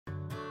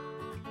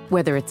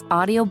Whether it's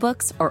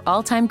audiobooks or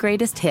all-time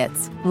greatest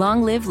hits,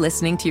 long live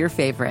listening to your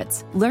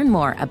favorites. Learn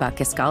more about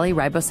Kisqali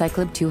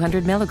Ribociclib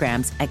 200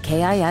 milligrams at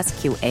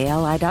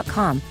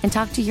KISQALI.com and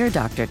talk to your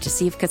doctor to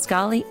see if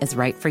Kisqali is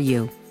right for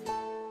you.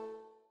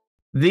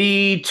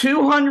 The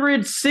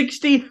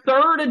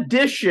 263rd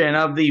edition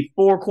of the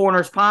Four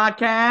Corners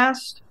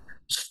podcast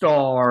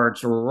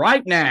starts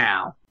right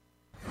now.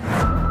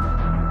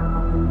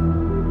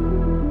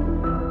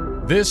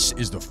 This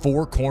is the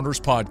Four Corners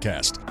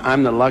Podcast.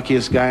 I'm the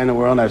luckiest guy in the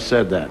world. I've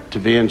said that.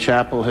 To be in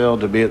Chapel Hill,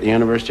 to be at the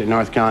University of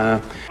North Carolina.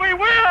 We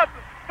win!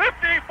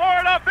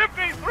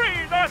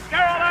 54-53. North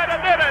Carolina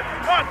did it.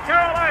 North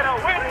Carolina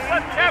wins the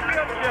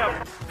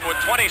championship.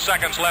 With 20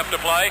 seconds left to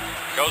play,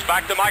 goes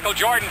back to Michael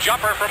Jordan.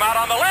 Jumper from out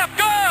on the left.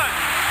 Good!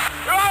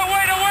 Oh,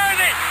 way to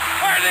Worthy!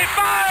 Worthy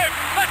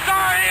 5! The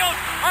Tar Heels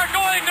are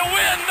going to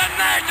win the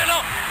national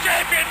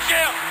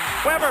championship!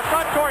 Weber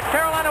front court,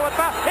 Carolina with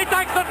foul. He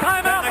takes the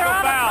timeout. They're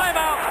out of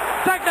timeout.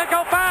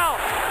 Technical foul.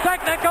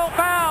 Technical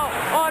foul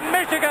on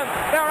Michigan.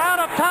 They're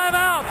out of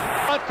timeout.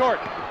 Front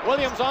court.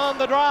 Williams on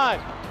the drive.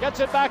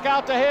 Gets it back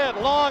out to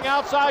hit. Long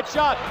outside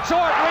shot.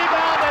 Short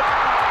rebounded.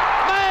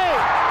 May.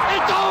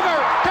 It's over.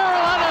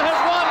 Carolina has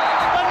won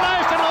the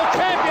national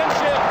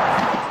championship.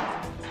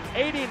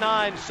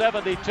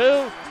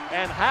 89-72.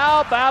 And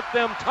how about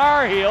them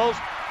Tar Heels?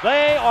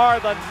 They are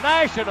the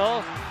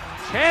national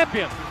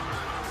champions.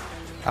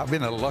 I've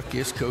been the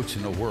luckiest coach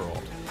in the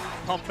world.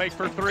 Pump fake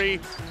for three.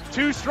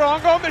 Too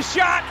strong on the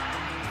shot.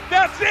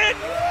 That's it.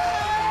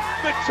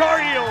 The Tar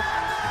Heels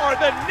are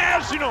the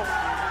national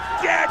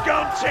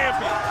daggum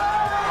champions.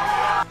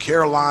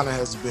 Carolina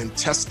has been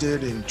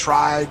tested and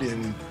tried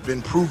and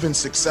been proven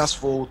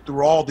successful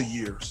through all the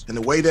years. And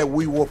the way that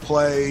we will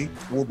play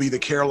will be the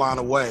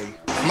Carolina way.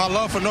 My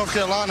love for North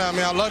Carolina,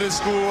 I love this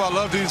school, I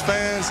love these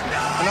fans,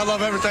 and I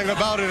love everything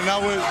about it, and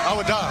I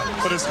would die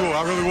for this school,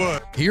 I really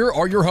would. Here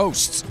are your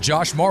hosts,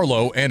 Josh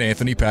Marlowe and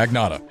Anthony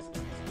Pagnotta.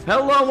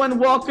 Hello and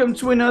welcome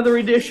to another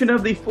edition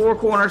of the Four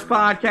Corners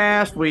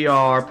podcast. We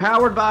are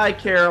powered by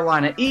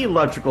Carolina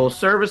Electrical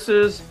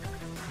Services.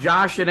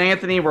 Josh and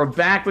Anthony, we're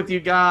back with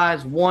you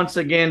guys once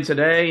again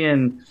today,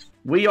 and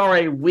we are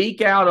a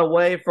week out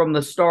away from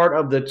the start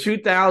of the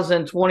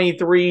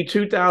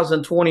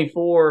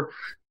 2023-2024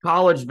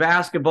 college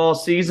basketball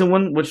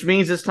season, which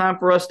means it's time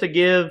for us to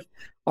give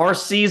our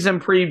season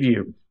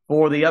preview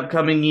for the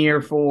upcoming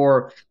year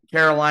for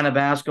Carolina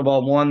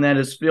basketball, one that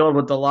is filled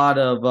with a lot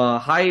of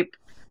hype,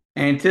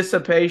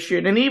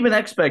 anticipation, and even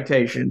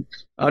expectation,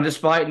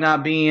 despite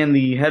not being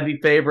the heavy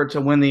favorite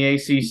to win the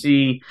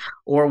ACC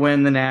or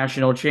win the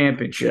national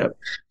championship.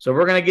 So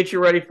we're going to get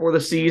you ready for the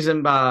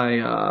season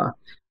by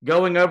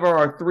going over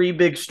our three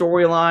big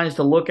storylines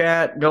to look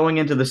at going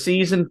into the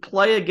season,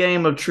 play a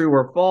game of true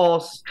or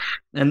false,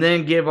 and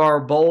then give our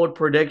bold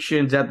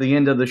predictions at the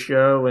end of the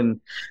show. And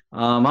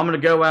I'm going to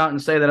go out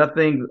and say that I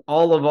think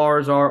all of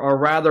ours are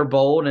rather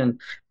bold, and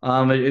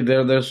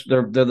they're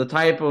the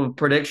type of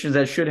predictions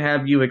that should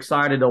have you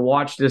excited to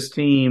watch this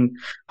team,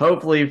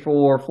 hopefully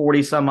for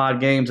 40-some-odd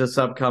games this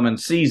upcoming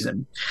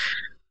season.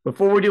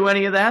 Before we do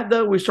any of that,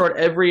 though, we start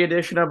every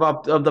edition of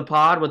the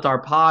pod with our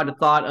pod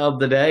thought of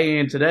the day,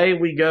 and today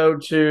we go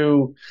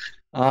to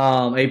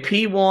a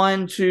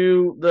P1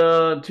 to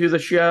the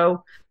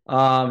show.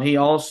 He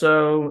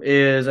also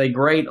is a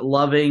great,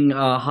 loving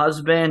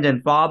husband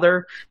and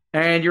father,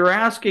 and you're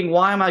asking,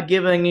 why am I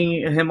giving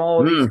him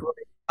all these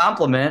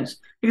compliments?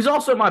 He's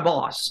also my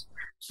boss.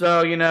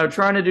 So,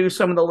 trying to do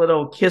some of the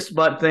little kiss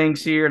butt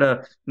things here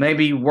to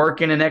maybe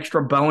work in an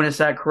extra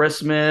bonus at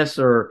Christmas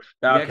or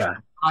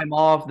extra time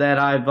off that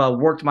I've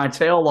worked my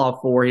tail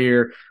off for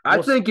here.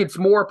 I think it's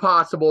more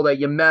possible that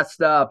you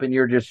messed up and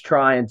you're just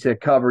trying to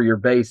cover your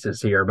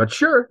bases here. But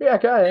sure, yeah,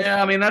 go ahead.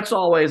 Yeah, that's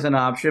always an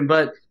option.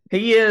 But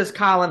he is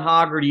Colin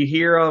Hoggard. You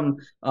hear him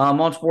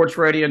on Sports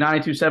Radio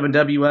 92.7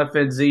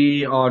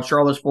 WFNZ on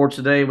Charlotte Sports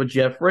Today with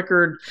Jeff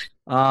Rickard.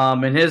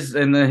 And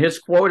his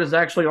quote is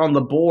actually on the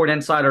board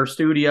inside our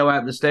studio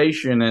at the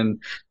station.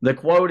 And the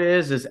quote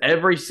is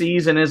every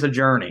season is a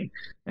journey.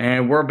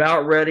 And we're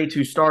about ready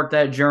to start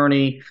that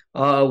journey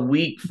a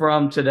week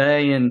from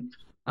today. And,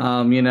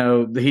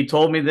 he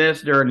told me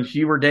this during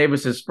Hubert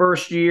Davis's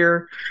first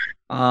year.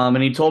 And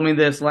he told me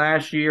this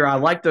last year. I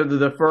like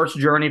the first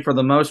journey for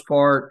the most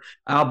part,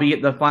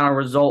 albeit the final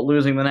result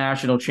losing the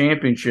national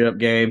championship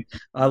game.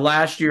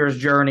 Last year's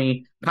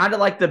journey, kind of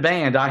like the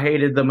band, I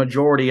hated the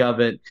majority of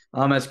it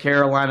as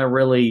Carolina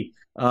really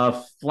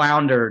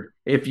floundered,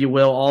 if you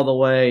will, all the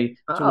way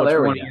to the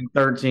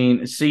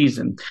 2013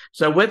 season.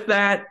 So with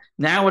that,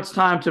 now it's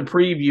time to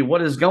preview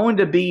what is going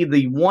to be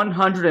the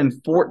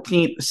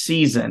 114th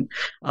season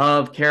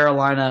of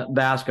Carolina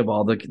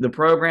basketball. The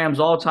program's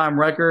all-time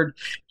record,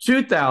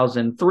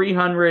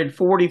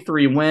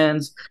 2,343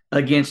 wins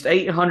against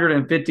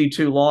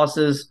 852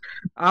 losses.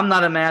 I'm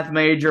not a math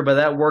major, but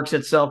that works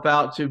itself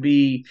out to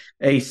be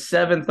a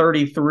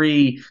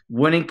 733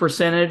 winning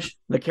percentage.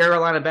 The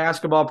Carolina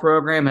basketball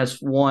program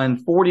has won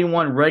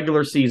 41 regular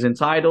regular season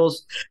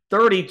titles,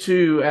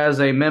 32 as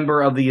a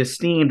member of the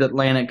esteemed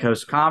Atlantic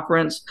Coast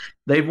Conference.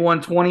 They've won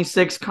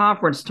 26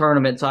 conference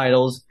tournament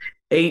titles,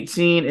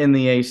 18 in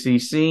the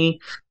ACC.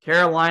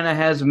 Carolina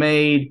has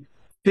made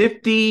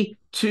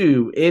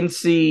 52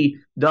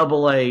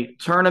 NCAA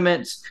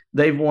tournaments.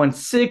 They've won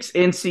 6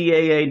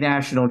 NCAA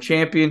national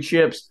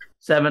championships,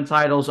 7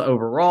 titles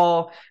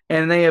overall,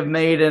 and they've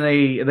made an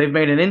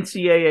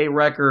NCAA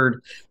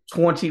record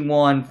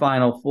 21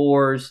 Final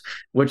Fours,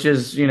 which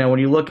is, when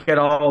you look at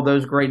all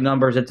those great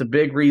numbers, it's a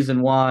big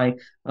reason why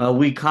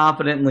we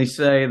confidently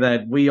say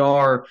that we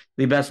are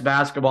the best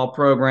basketball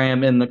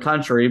program in the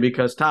country,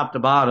 because top to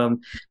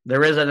bottom,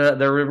 there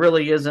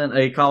really isn't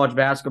a college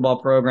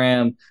basketball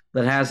program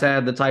that has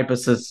had the type of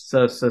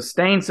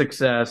sustained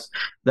success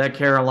that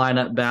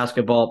Carolina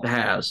basketball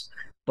has.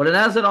 But it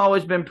hasn't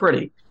always been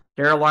pretty.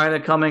 Carolina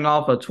coming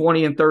off a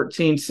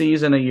 20-13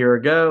 season a year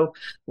ago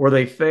where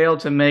they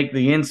failed to make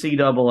the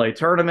NCAA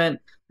tournament.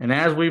 And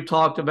as we've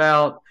talked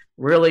about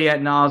really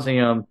ad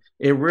nauseum,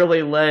 it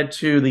really led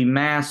to the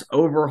mass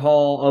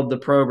overhaul of the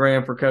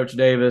program for Coach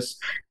Davis,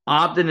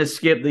 opting to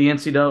skip the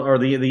NCAA or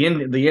the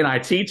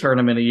NIT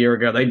tournament a year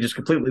ago. They just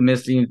completely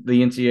missed the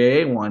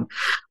NCAA one.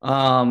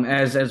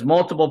 As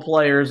multiple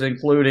players,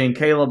 including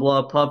Caleb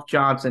Love, Puff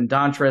Johnson,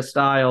 Dontrez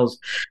Styles,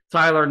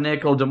 Tyler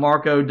Nickel,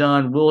 DeMarco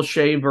Dunn, Will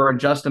Shaver,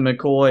 and Justin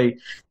McCoy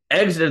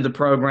exited the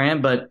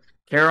program, but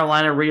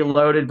Carolina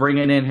reloaded,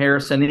 bringing in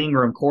Harrison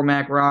Ingram,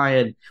 Cormac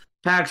Ryan,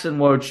 Paxton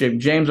Wojcik,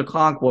 James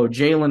Okonkwo,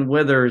 Jalen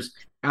Withers,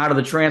 out of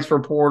the transfer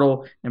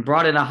portal, and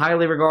brought in a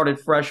highly regarded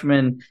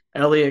freshman,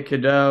 Elliot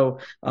Cadeau,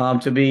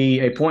 to be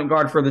a point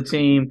guard for the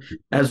team,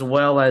 as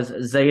well as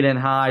Zayden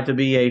High to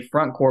be a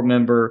front court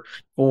member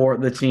for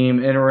the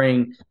team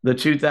entering the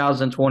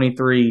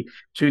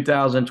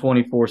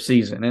 2023-2024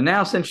 season. And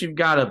now, since you've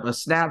got a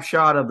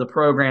snapshot of the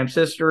program's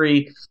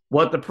history,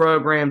 what the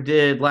program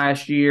did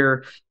last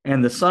year,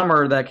 and the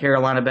summer that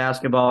Carolina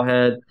basketball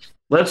had,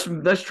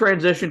 Let's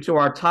transition to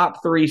our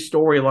top 3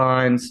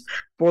 storylines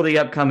for the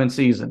upcoming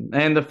season.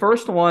 And the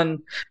first one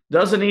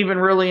doesn't even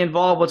really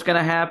involve what's going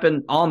to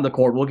happen on the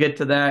court. We'll get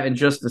to that in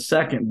just a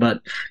second. But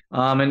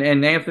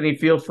and Anthony,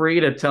 feel free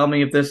to tell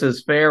me if this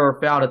is fair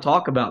or foul to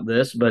talk about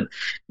this. But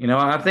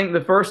I think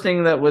the first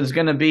thing that was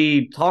going to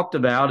be talked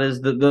about is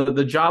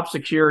the job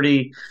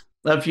security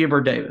of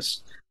Hubert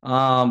Davis.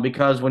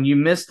 Because when you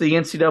miss the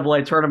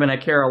NCAA tournament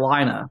at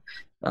Carolina,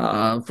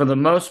 for the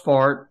most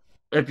part,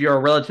 if you're a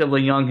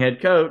relatively young head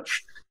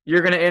coach,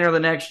 you're going to enter the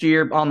next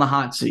year on the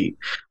hot seat.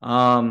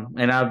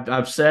 And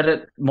I've said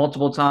it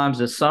multiple times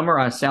this summer.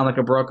 I sound like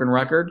a broken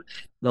record.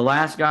 The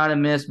last guy to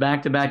miss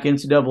back-to-back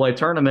NCAA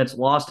tournaments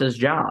lost his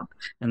job,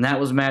 and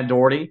that was Matt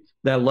Doherty.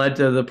 That led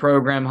to the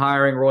program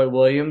hiring Roy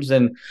Williams.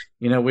 And,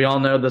 we all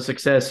know the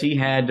success he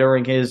had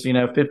during his,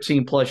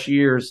 15-plus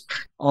years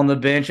on the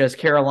bench as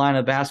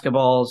Carolina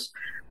basketball's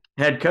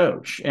head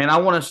coach. And I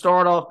want to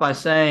start off by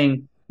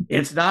saying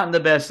it's not in the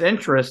best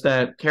interest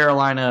that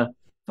Carolina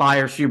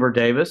fires Hubert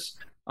Davis.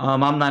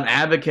 I'm not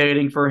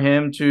advocating for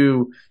him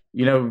to,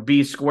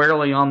 be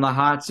squarely on the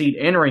hot seat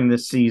entering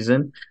this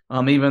season,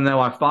 even though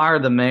I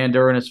fired the man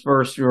during his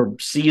first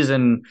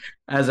season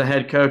as a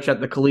head coach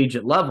at the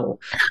collegiate level.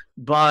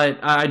 But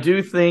I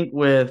do think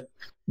with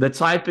the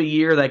type of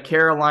year that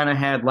Carolina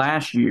had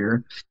last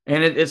year,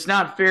 and it's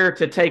not fair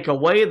to take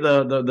away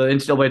the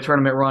NCAA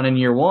tournament run in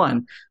year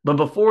one, but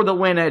before the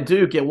win at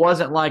Duke, it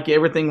wasn't like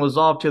everything was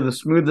off to the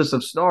smoothest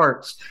of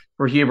starts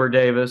for Hubert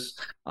Davis.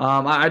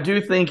 I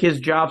do think his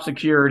job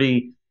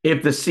security,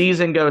 if the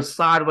season goes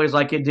sideways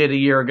like it did a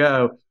year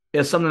ago,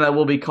 is something that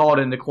will be called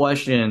into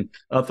question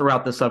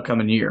throughout this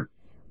upcoming year.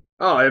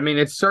 Oh,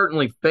 it's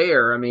certainly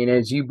fair.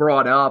 As you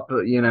brought up,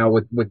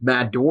 with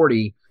Matt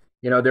Doherty,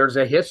 there's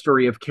a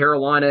history of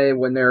Carolina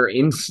when they're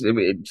in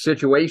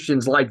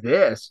situations like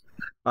this.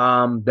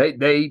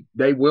 They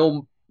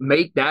will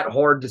make that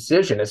hard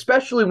decision,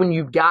 especially when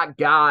you've got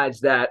guys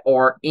that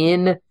are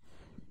in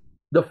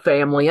the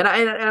family. And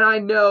I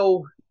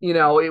know,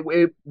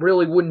 it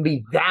really wouldn't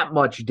be that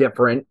much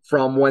different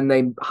from when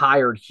they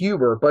hired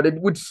Hubert, but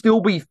it would still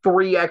be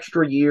 3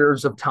 extra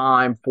years of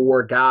time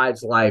for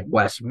guys like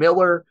Wes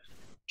Miller,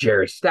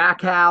 Jerry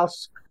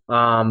Stackhouse,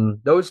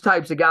 those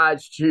types of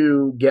guys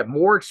to get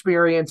more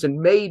experience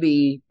and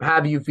maybe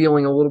have you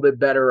feeling a little bit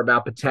better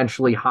about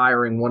potentially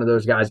hiring one of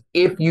those guys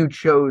if you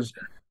chose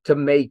to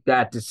make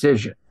that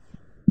decision.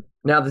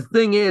 Now, the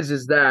thing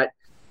is that,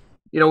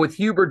 with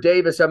Hubert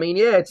Davis,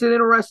 it's an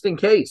interesting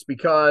case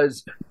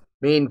because,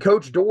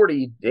 Coach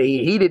Doherty,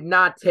 he did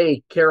not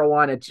take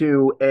Carolina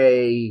to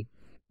the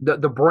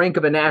brink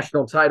of a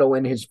national title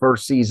in his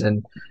first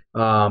season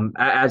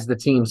as the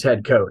team's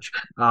head coach.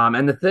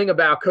 And the thing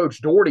about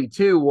Coach Doherty,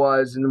 too,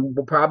 was, and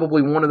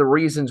probably one of the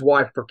reasons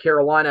why for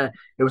Carolina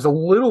it was a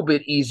little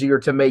bit easier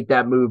to make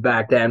that move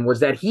back then, was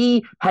that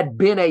he had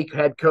been a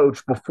head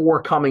coach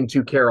before coming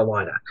to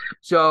Carolina.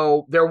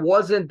 So there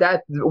wasn't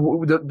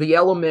the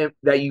element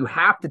that you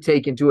have to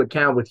take into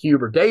account with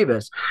Hubert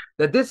Davis,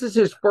 that this is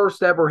his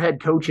first ever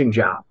head coaching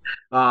job.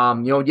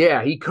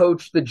 He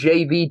coached the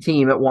JV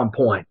team at one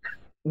point.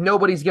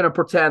 nobody's going to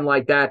pretend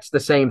like that's the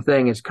same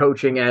thing as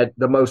coaching at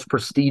the most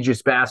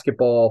prestigious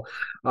basketball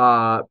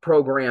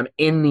program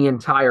in the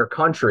entire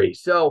country.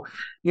 So,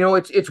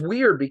 it's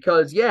weird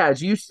because,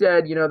 as you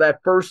said, that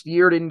first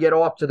year didn't get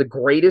off to the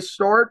greatest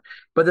start.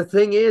 But the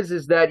thing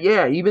is that,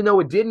 even though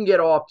it didn't get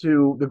off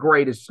to the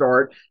greatest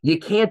start, you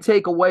can't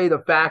take away the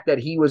fact that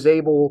he was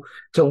able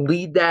to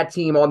lead that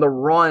team on the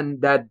run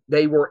that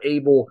they were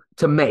able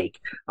to make.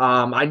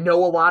 I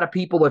know a lot of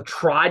people have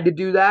tried to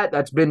do that.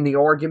 That's been the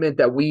argument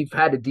that we've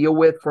had to deal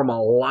with from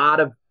a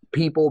lot of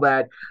people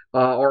that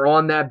are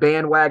on that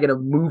bandwagon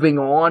of moving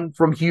on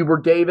from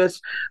Hubert Davis.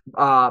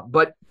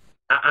 But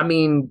I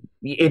mean,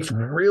 it's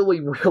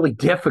really, really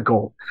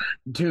difficult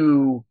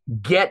to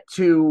get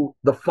to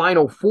the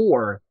Final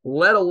Four,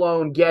 let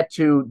alone get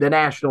to the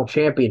national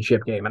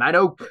championship game. And I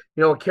know,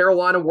 at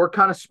Carolina, we're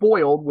kind of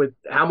spoiled with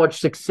how much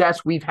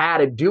success we've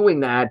had at doing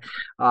that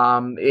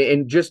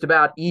in just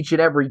about each and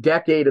every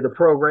decade of the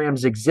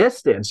program's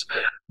existence.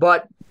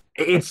 But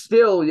it's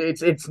still,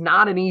 it's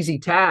not an easy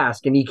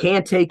task, and you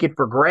can't take it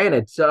for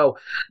granted. So,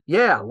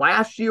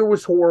 last year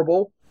was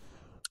horrible.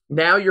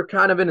 Now you're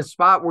kind of in a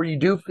spot where you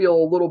do feel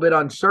a little bit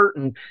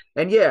uncertain.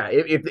 And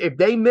if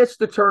they miss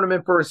the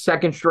tournament for a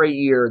second straight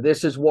year,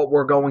 this is what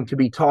we're going to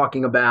be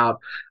talking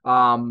about,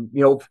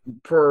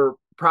 for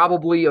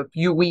probably a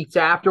few weeks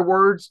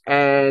afterwards.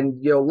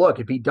 And, look,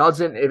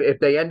 if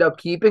they end up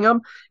keeping him,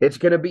 it's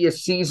going to be a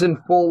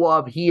season full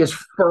of he is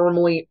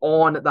firmly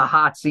on the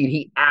hot seat.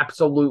 He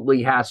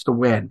absolutely has to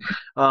win.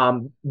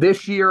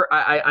 This year,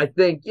 I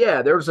think,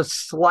 there's a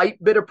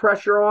slight bit of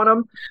pressure on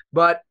him,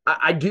 but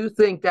I do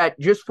think that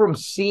just from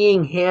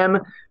seeing him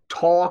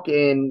talk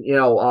in,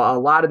 a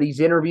lot of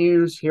these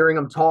interviews, hearing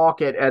him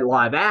talk at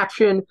Live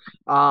Action,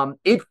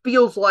 it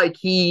feels like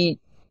he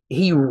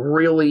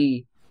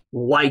really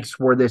likes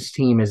where this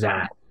team is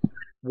at.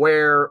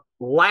 Where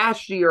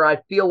last year, I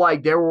feel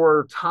like there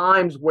were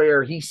times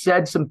where he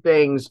said some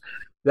things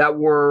that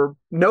were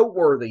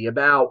noteworthy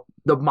about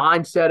the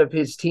mindset of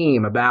his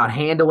team, about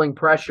handling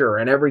pressure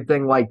and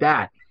everything like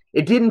that.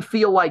 It didn't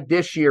feel like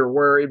this year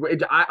where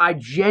I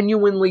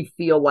genuinely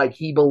feel like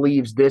he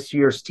believes this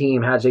year's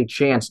team has a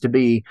chance to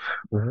be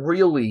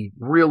really,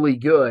 really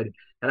good.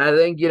 And I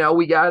think,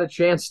 we got a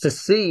chance to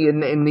see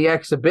in the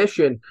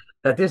exhibition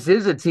that this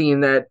is a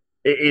team that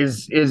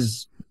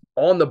is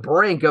on the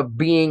brink of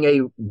being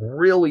a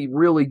really,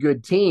 really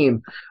good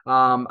team.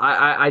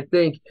 I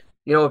think,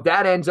 if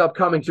that ends up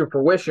coming to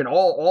fruition,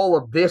 all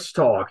of this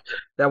talk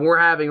that we're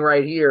having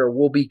right here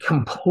will be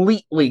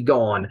completely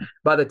gone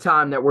by the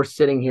time that we're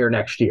sitting here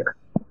next year.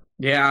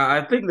 Yeah,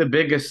 I think the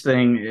biggest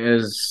thing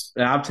is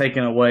that I've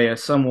taken away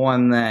as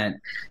someone that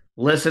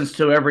listens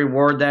to every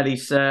word that he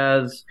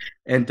says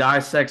and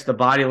dissects the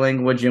body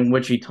language in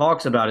which he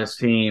talks about his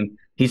team.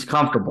 He's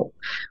comfortable.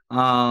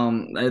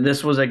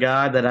 This was a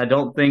guy that I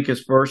don't think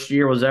his first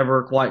year was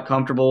ever quite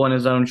comfortable in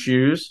his own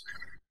shoes,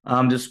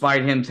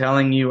 despite him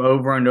telling you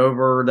over and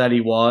over that he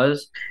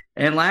was.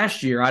 And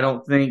last year, I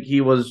don't think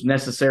he was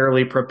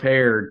necessarily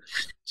prepared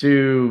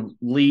to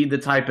lead the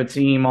type of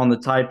team on the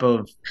type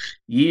of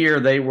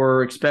year they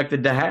were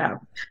expected to have,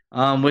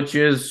 which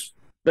is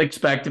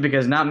expected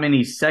because not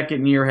many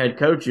second-year head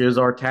coaches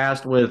are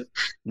tasked with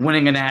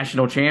winning a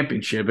national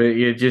championship.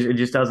 It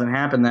just doesn't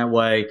happen that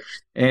way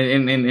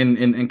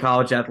in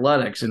college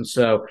athletics. And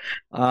so,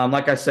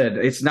 like I said,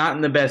 it's not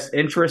in the best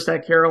interest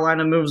that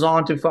Carolina moves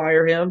on to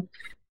fire him,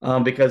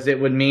 because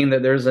it would mean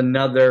that there's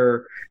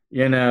another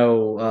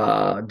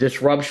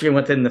disruption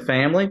within the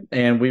family,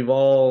 and we've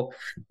all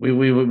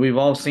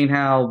seen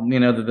how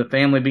the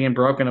family being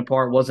broken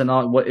apart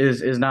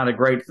is not a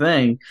great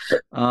thing,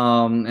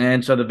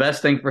 and so the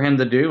best thing for him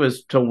to do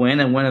is to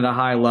win and win at a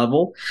high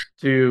level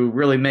to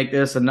really make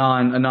this a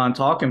non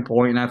talking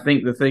point. And I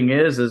think the thing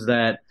is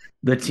that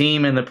the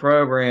team and the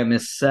program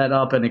is set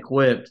up and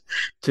equipped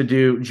to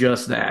do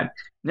just that.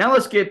 Now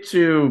let's get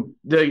to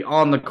the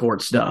on the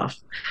court stuff,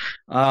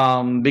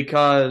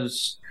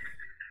 because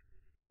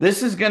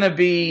This is going to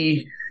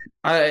be,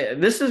 I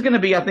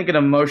think, an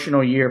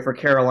emotional year for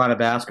Carolina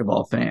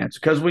basketball fans,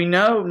 because we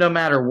know no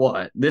matter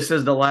what, this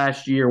is the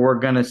last year we're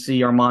going to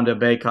see Armando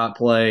Bacot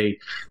play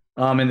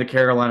in the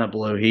Carolina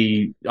Blue.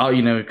 He,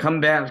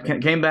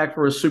 came back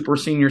for a super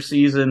senior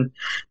season,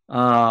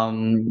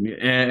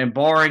 and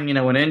barring,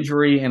 an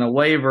injury and a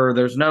waiver,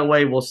 there's no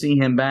way we'll see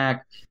him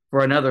back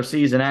for another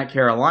season at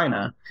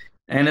Carolina.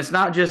 And it's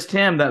not just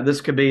him that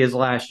this could be his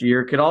last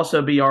year. It could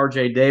also be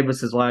R.J.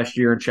 Davis's last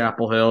year in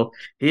Chapel Hill.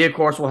 He, of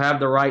course, will have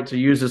the right to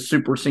use his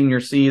super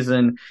senior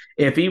season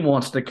if he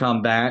wants to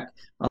come back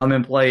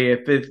and play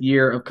a fifth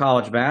year of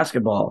college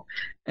basketball.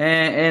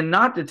 And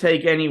not to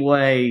take anything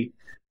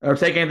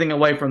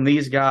away from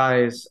these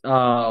guys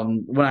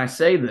when I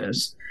say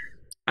this,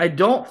 I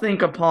don't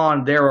think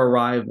upon their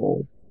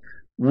arrival,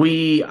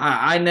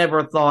 I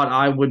never thought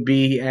I would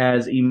be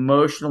as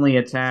emotionally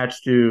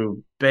attached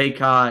to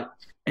Bacot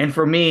and,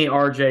 for me,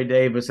 R.J.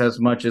 Davis as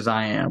much as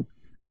I am.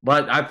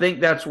 But I think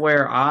that's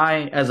where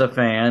I, as a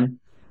fan,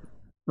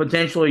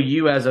 potentially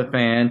you as a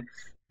fan,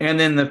 And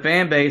then the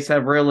fan base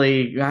have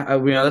really,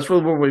 that's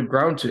really where we've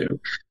grown to.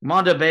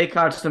 Armando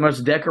Bacot's the most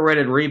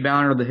decorated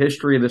rebounder in the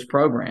history of this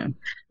program.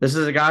 This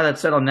is a guy that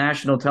said on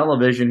national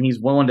television he's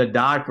willing to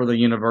die for the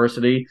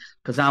university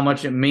because how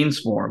much it means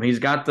for him. He's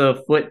got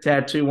the foot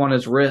tattoo on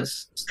his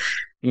wrist.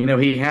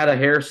 He had a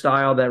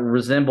hairstyle that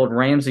resembled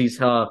Ramsey's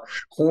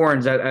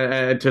horns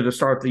to the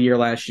start of the year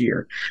last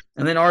year.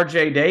 And then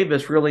R.J.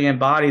 Davis really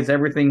embodies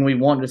everything we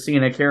want to see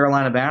in a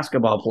Carolina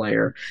basketball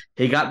player.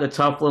 He got the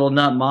tough little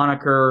nut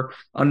moniker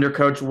under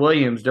Coach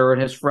Williams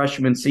during his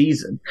freshman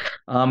season.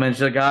 And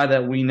it's a guy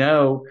that we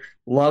know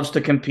loves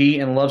to compete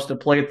and loves to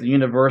play at the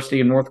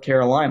University of North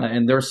Carolina.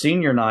 And their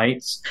senior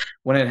nights,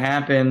 when it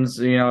happens,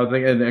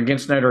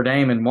 against Notre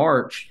Dame in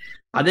March,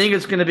 I think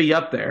it's going to be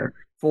up there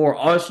for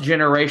us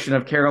generation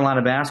of Carolina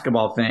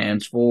basketball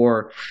fans.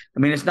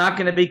 It's not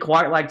going to be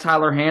quite like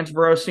Tyler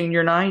Hansbrough's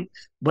senior night,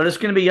 but it's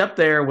going to be up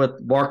there with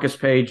Marcus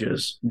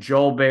Page's,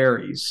 Joel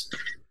Berry's,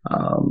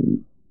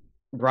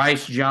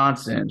 Bryce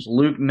Johnson's,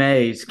 Luke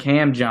May's,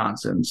 Cam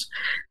Johnson's.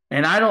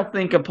 And I don't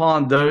think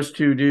upon those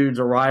two dudes'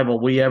 arrival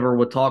we ever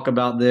would talk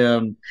about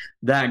them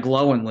that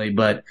glowingly.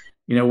 But,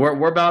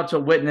 we're about to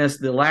witness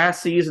the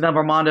last season of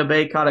Armando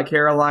Bacot at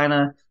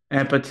Carolina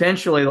and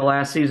potentially the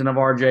last season of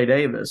R.J.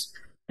 Davis.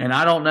 And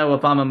I don't know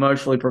if I'm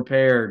emotionally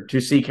prepared to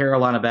see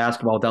Carolina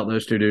basketball without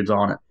those two dudes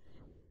on it.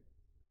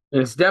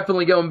 It's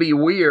definitely going to be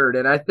weird.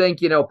 And I think,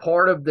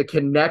 part of the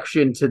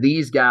connection to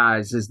these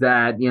guys is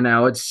that,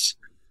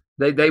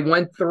 they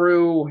went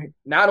through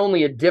not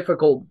only a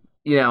difficult,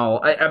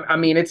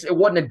 it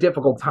wasn't a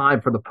difficult time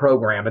for the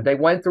program, but they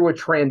went through a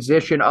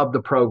transition of the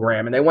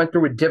program, and they went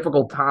through a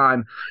difficult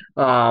time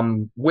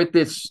with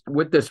this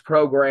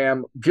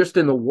program just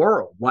in the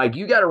world. Like,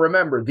 you got to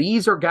remember,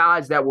 these are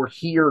guys that were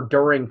here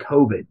during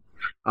COVID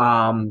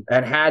and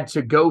had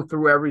to go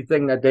through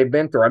everything that they've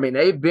been through. I mean,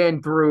 they've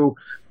been through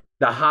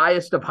the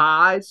highest of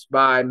highs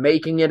by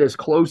making it as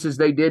close as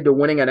they did to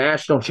winning a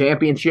national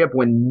championship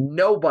when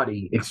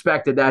nobody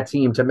expected that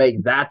team to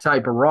make that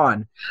type of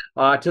run,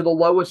 to the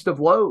lowest of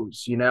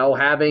lows,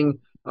 having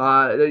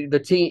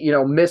the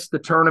team, miss the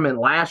tournament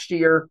last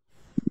year.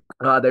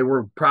 They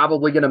were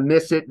probably going to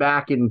miss it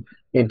back in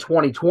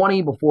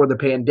 2020 before the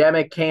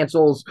pandemic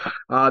cancels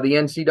the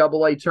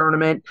NCAA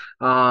tournament.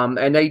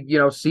 And they,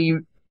 see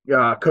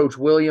Coach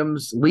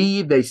Williams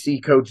leave. They see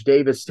Coach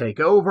Davis take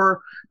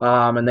over,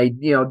 and they,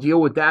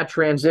 deal with that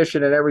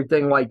transition and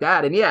everything like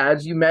that. And yeah,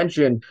 as you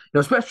mentioned,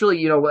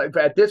 especially,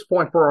 at this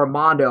point for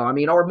Armando,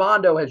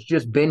 Armando has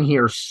just been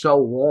here so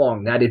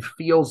long that it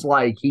feels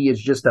like he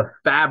is just a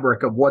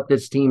fabric of what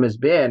this team has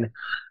been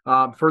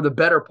for the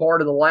better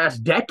part of the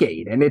last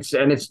decade. And it's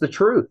the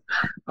truth.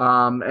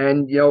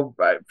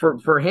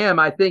 For him,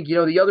 I think,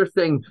 the other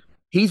thing,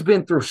 he's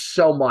been through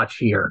so much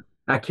here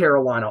at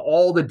Carolina,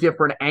 all the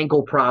different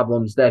ankle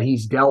problems that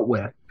he's dealt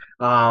with,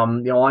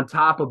 on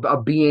top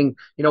of being,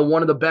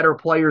 one of the better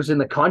players in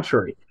the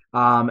country.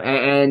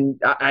 And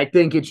I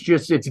think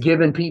it's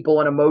given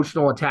people an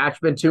emotional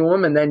attachment to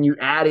him. And then you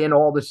add in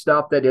all the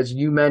stuff that, as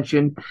you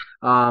mentioned,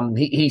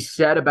 he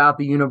said about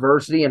the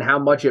university and how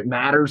much it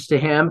matters to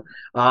him.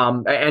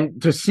 And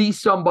to see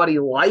somebody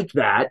like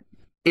that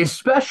is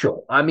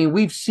special. I mean,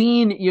 we've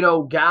seen,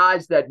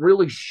 guys that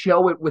really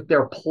show it with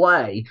their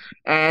play,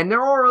 and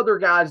there are other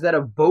guys that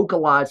have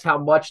vocalized how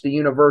much the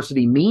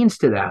university means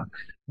to them.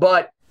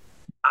 But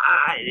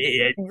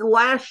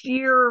last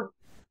year,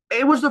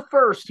 it was the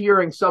first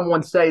hearing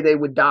someone say they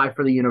would die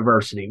for the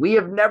university. We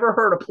have never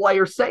heard a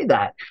player say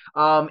that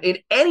in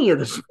any of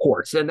the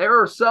sports. And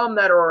there are some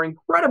that are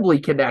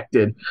incredibly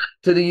connected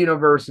to the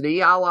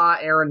university, a la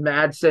Aaron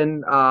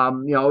Madsen.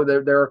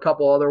 There are a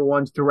couple other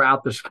ones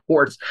throughout the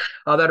sports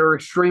that are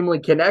extremely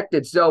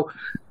connected. So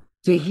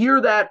to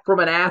hear that from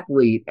an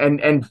athlete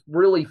and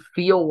really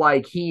feel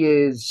like he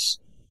is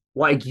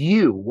like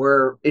you,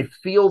 where it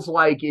feels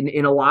like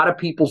in a lot of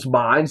people's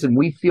minds, and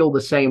we feel the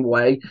same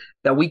way,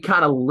 that we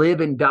kind of live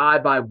and die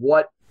by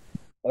what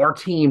our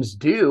teams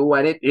do,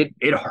 and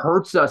it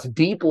hurts us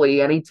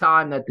deeply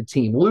anytime that the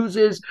team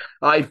loses.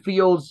 It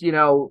feels,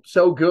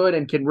 so good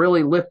and can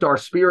really lift our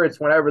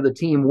spirits whenever the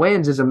team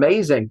wins is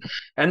amazing.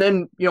 And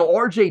then,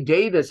 R.J.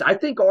 Davis, I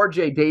think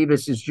R.J.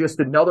 Davis is just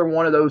another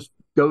one of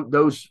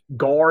those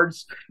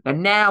guards.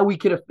 And now we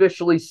can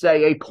officially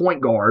say a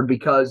point guard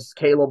because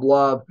Caleb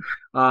Love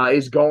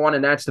is gone,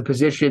 and that's the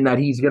position that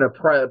he's going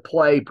to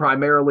play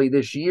primarily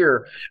this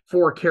year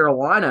for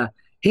Carolina.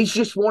 He's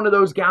just one of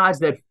those guys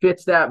that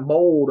fits that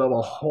mold of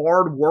a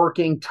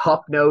hard-working,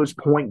 tough-nosed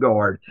point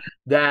guard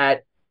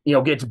that,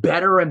 gets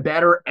better and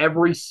better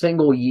every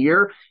single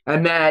year,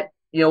 and that,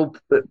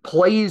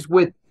 plays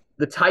with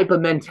the type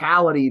of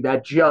mentality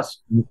that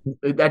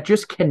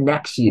just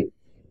connects you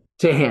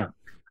to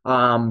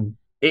him.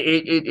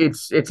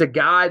 It's a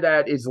guy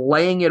that is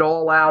laying it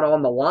all out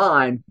on the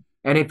line,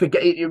 and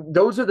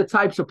those are the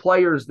types of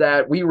players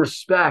that we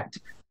respect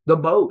the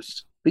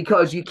most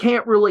because you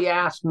can't really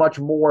ask much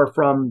more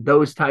from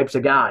those types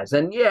of guys.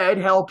 And yeah, it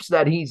helps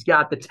that he's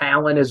got the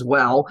talent as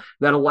well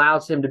that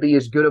allows him to be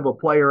as good of a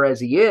player as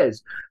he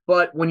is.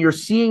 But when you're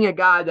seeing a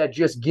guy that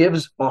just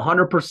gives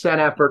 100%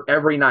 effort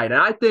every night, and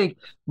I think,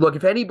 look,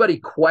 if anybody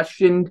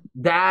questioned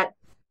that,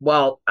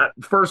 well,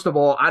 first of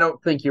all, I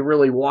don't think you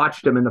really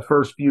watched him in the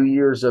first few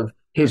years of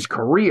his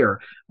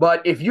career.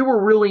 But if you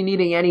were really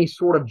needing any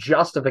sort of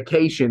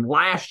justification,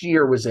 last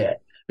year was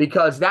it.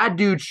 Because that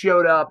dude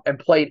showed up and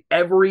played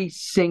every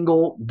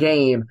single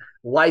game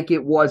like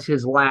it was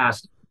his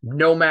last,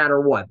 no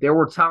matter what. There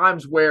were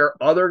times where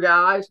other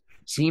guys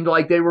seemed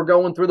like they were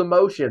going through the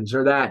motions,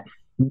 or that,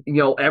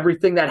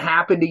 everything that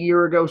happened a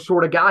year ago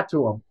sort of got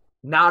to them.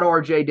 Not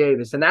RJ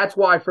Davis. And that's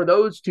why for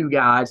those two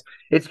guys,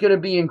 it's going to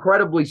be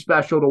incredibly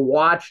special to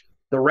watch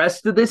the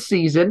rest of this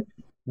season.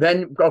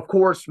 Then, of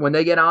course, when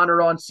they get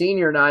honored on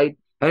senior night,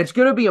 and it's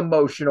going to be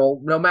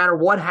emotional no matter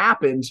what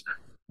happens.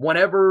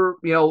 Whenever,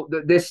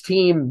 this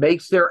team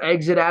makes their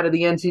exit out of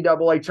the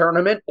NCAA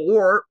tournament,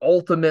 or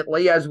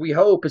ultimately, as we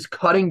hope, is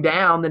cutting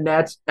down the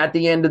nets at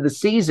the end of the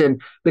season,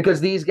 because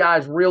these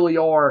guys really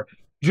are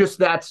just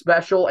that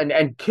special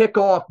and kick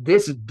off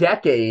this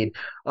decade.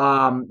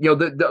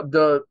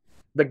 The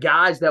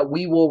guys that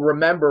we will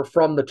remember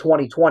from the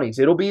 2020s.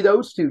 It'll be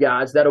those two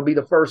guys that'll be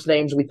the first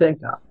names we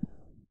think of.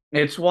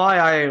 It's why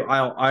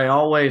I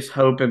always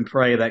hope and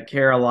pray that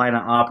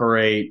Carolina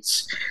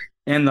operates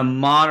in the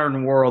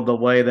modern world the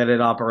way that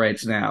it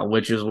operates now,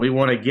 which is we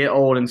want to get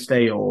old and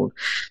stay old,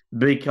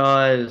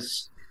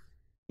 because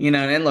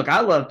and look, I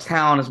love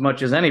talent as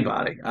much as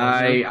anybody.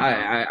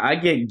 I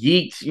get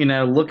geeked,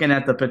 looking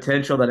at the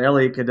potential that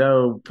Elliot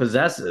Cadeau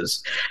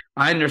possesses.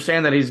 I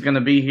understand that he's going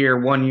to be here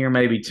 1 year,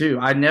 maybe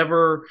two.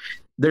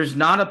 There's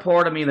not a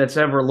part of me that's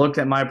ever looked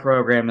at my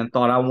program and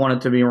thought I want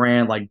it to be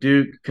ran like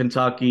Duke,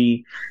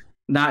 Kentucky,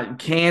 not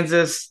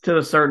Kansas, to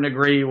a certain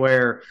degree,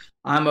 where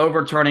I'm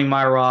overturning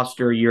my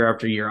roster year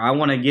after year. I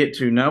want to get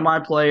to know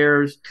my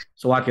players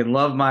so I can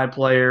love my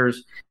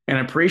players and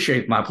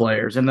appreciate my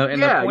players. And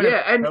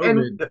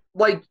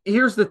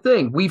here's the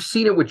thing. We've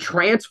seen it with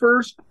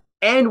transfers,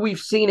 and we've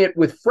seen it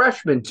with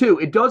freshmen too.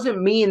 It doesn't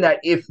mean that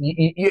if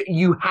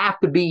you have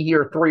to be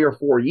here 3 or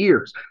 4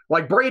 years.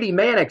 Like Brady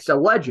Manick's a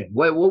legend.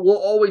 We'll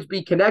always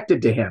be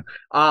connected to him.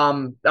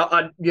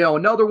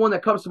 Another one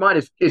that comes to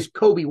mind is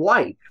Kobe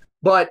White.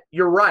 But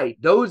you're right.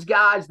 Those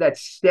guys that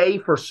stay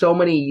for so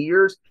many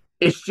years,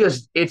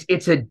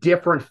 it's a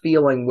different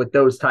feeling with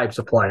those types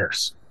of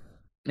players.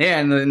 Yeah,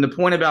 and the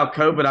point about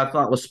COVID I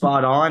thought was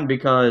spot on,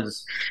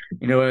 because,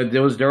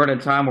 it was during a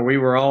time where we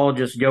were all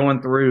just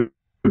going through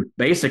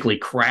basically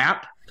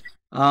crap.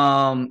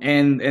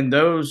 And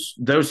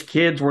those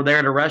kids were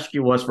there to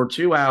rescue us for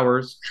 2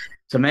 hours,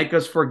 to make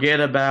us forget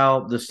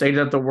about the state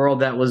of the world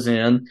that was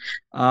in,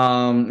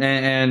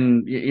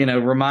 and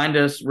remind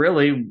us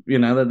really,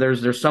 that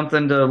there's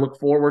something to look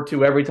forward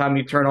to every time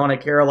you turn on a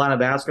Carolina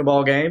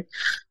basketball game.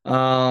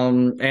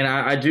 And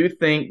I do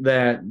think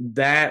that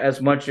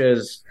as much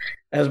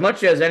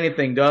as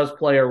anything does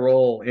play a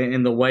role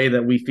in the way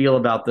that we feel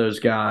about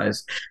those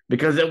guys,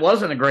 because it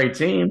wasn't a great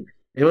team.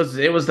 It was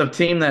the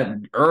team that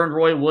earned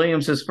Roy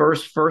Williams his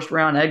first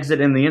round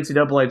exit in the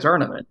NCAA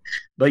tournament.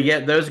 But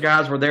yet those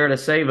guys were there to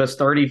save us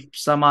 30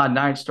 some odd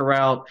nights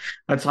throughout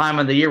a time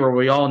of the year where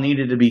we all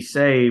needed to be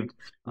saved,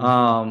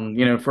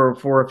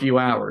 for a few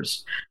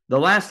hours. The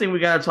last thing we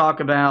got to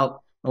talk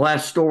about, the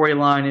last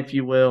storyline, if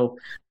you will,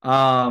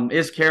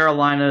 is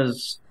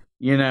Carolina's,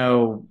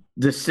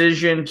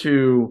 decision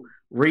to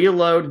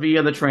reload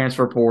via the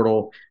transfer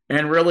portal.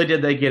 And really,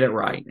 did they get it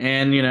right?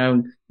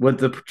 And, with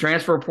the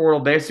transfer portal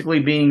basically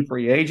being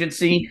free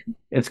agency,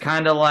 it's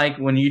kind of like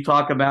when you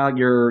talk about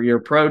your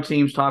pro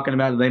teams talking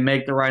about they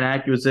make the right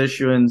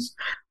acquisitions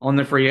on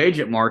the free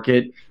agent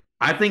market.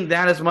 I think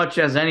that as much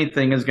as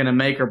anything is going to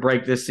make or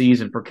break this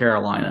season for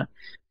Carolina.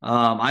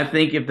 I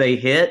think if they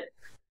hit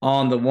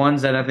on the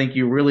ones that I think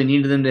you really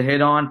needed them to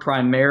hit on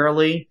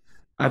primarily,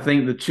 I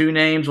think the two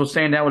names will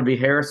stand out would be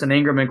Harrison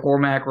Ingram and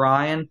Cormac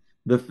Ryan.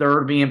 The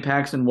third being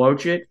Paxton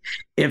Wojcik.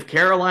 If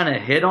Carolina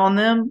hit on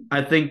them,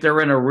 I think they're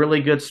in a really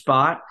good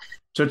spot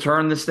to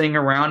turn this thing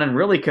around and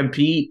really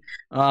compete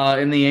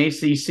in the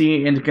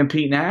ACC and to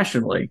compete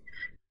nationally.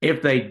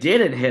 If they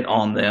didn't hit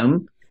on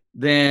them,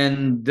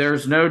 then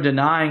there's no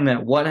denying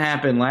that what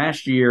happened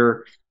last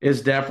year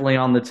is definitely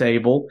on the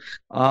table.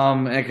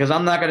 Because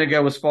I'm not going to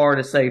go as far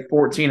to say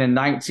 14 and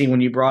 19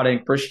 when you brought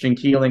in Christian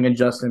Keeling and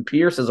Justin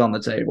Pierce is on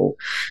the table.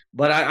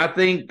 But I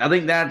think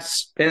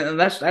that's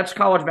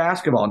college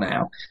basketball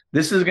now.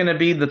 This is going to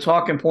be the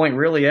talking point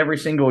really every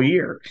single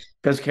year,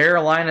 because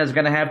Carolina is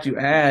going to have to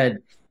add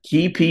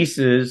key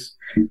pieces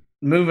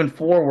moving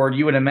forward,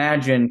 you would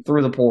imagine,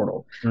 through the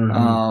portal.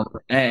 Mm-hmm.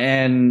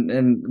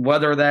 And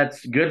whether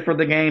that's good for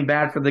the game,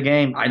 bad for the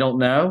game, I don't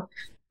know.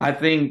 I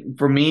think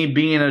for me,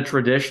 being a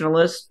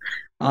traditionalist,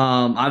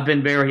 I've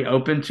been very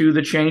open to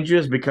the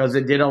changes because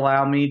it did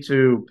allow me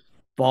to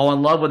fall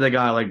in love with a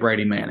guy like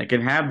Brady Manick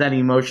and have that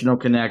emotional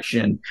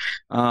connection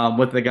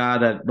with the guy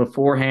that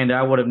beforehand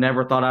I would have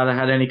never thought I'd have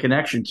had any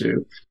connection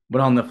to.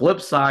 But on the flip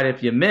side,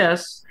 if you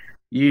miss,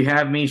 You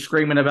have me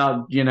screaming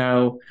about,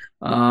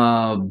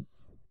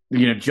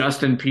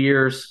 Justin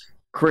Pierce,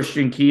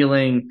 Christian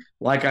Keeling,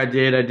 like I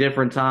did at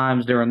different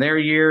times during their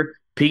year.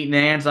 Pete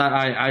Nance,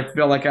 I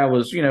feel like I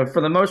was,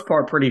 for the most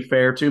part, pretty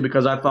fair too,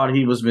 because I thought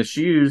he was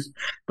misused.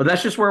 But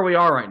that's just where we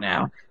are right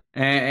now.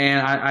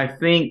 And I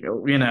think,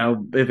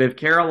 if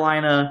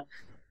Carolina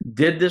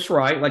did this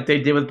right, like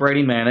they did with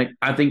Brady Manick,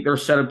 I think they're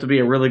set up to be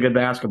a really good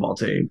basketball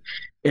team.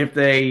 If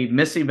they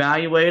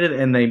misevaluated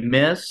and they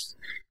missed,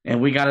 and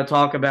we got to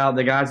talk about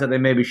the guys that they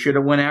maybe should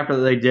have went after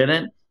that they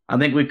didn't, I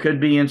think we could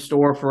be in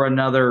store for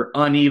another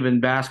uneven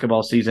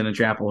basketball season in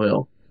Chapel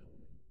Hill.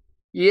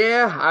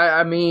 Yeah,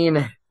 I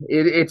mean,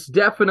 it's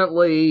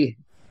definitely,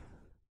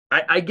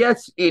 I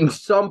guess in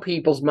some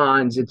people's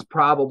minds, it's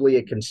probably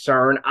a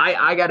concern.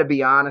 I got to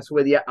be honest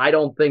with you. I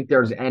don't think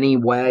there's any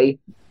way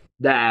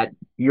that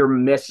you're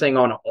missing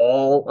on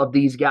all of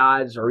these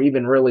guys, or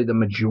even really the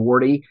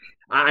majority.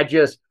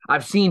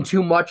 I've seen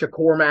too much of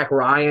Cormac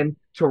Ryan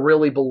to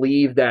really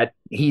believe that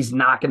he's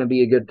not going to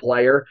be a good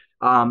player.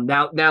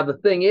 Now the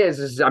thing is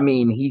he's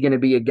going to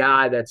be a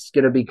guy that's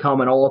going to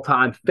become an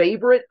all-time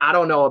favorite. I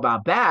don't know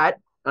about that.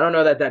 I don't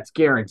know that that's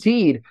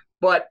guaranteed,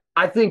 but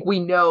I think we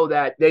know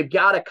that they've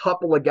got a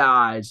couple of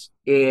guys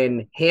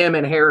in him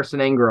and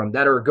Harrison Ingram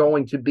that are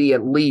going to be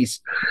at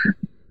least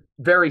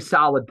very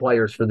solid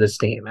players for this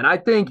team. And I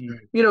think,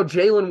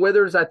 Jalen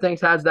Withers, I think,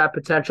 has that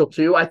potential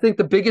too. I think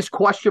the biggest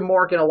question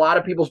mark in a lot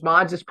of people's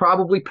minds is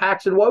probably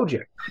Paxton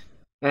Wojcik.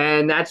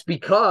 And that's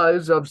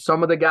because of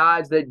some of the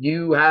guys that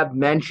you have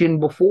mentioned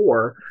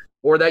before,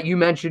 or that you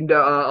mentioned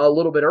a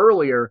little bit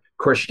earlier: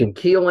 Christian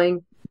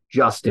Keeling,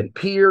 Justin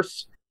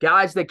Pierce,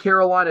 guys that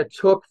Carolina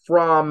took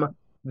from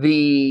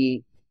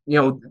the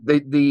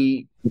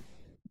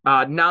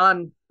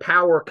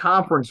non-power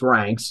conference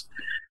ranks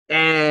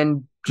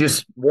and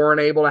just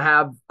weren't able to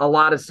have a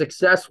lot of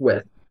success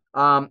with.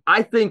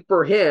 I think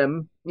for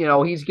him,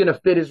 he's going to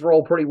fit his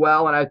role pretty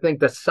well. And I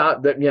think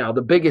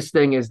the biggest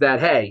thing is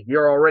that, hey,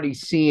 you're already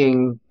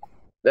seeing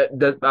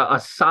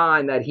a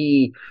sign that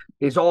he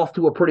is off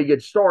to a pretty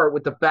good start,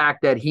 with the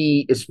fact that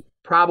he is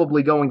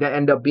probably going to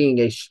end up being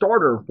a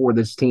starter for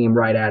this team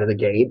right out of the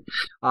gate.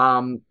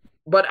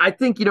 But I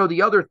think,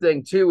 the other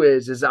thing too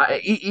is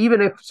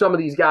even if some of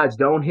these guys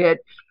don't hit,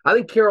 I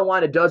think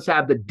Carolina does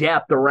have the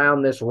depth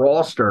around this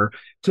roster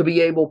to be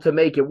able to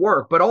make it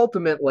work. But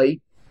ultimately,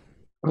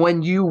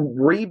 when you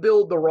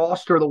rebuild the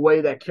roster the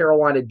way that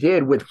Carolina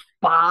did with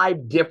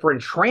 5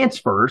 different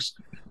transfers,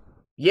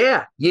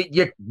 you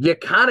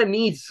kind of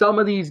need some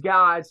of these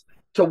guys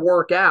to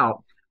work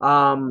out.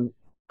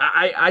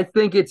 I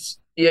think it's,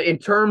 in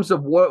terms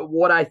of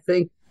what I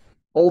think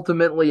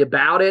ultimately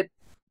about it,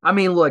 I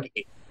mean, look,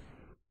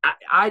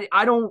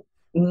 I don't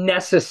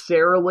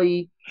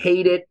necessarily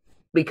hate it,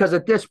 because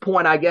at this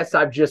point, I guess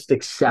I've just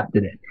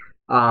accepted it.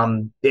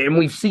 And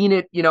we've seen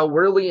it,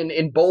 really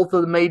in both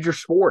of the major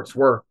sports,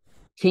 where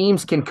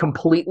teams can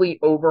completely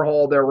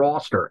overhaul their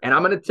roster. And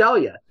I'm going to tell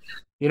you,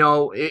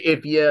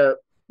 if you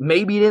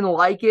maybe didn't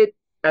like it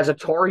as a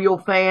Tar Heel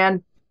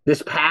fan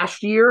this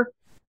past year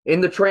in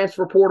the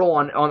transfer portal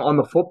on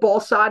the football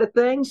side of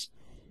things,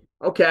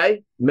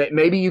 okay,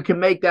 maybe you can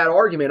make that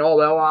argument,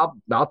 although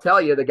I'll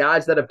tell you, the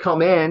guys that have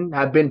come in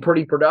have been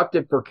pretty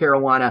productive for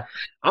Carolina.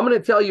 I'm going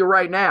to tell you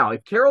right now,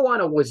 if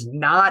Carolina was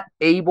not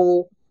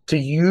able to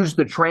use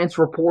the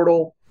transfer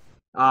portal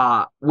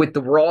with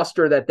the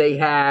roster that they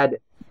had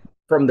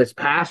from this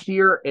past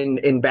year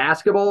in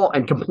basketball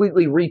and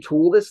completely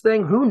retool this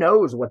thing, who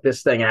knows what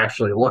this thing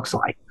actually looks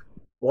like.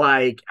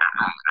 Like,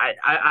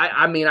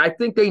 I mean, I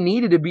think they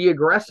needed to be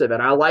aggressive,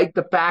 and I like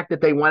the fact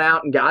that they went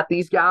out and got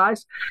these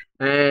guys.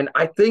 And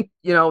I think,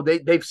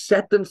 they've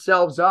set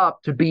themselves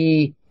up to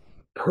be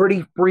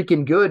pretty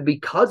freaking good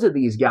because of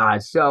these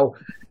guys. So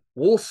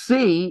we'll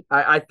see.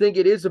 I think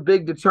it is a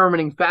big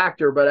determining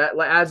factor, but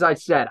as I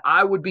said,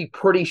 I would be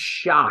pretty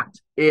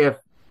shocked if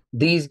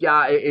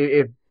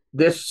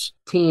this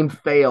team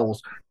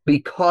fails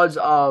because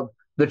of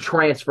the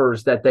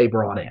transfers that they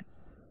brought in.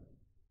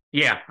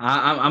 Yeah,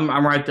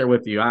 I'm right there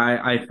with you.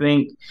 I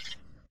think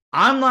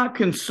I'm not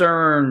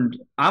concerned.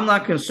 I'm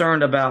not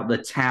concerned about the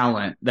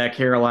talent that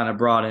Carolina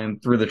brought in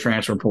through the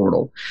transfer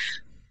portal.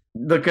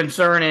 The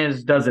concern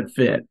is, does it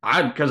fit?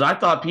 Because I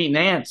thought Pete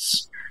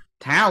Nance,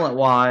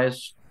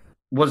 talent-wise,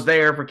 was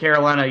there for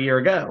Carolina a year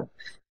ago,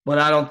 but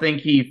I don't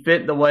think he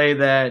fit the way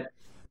that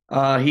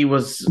he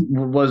was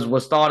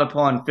thought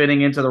upon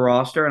fitting into the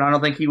roster, and I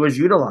don't think he was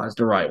utilized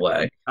the right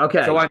way.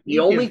 Okay, so the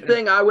only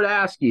thing I would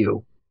ask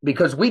you,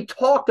 because we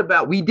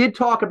did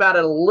talk about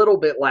it a little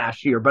bit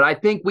last year, but I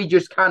think we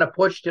just kind of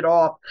pushed it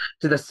off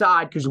to the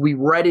side because we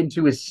read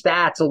into his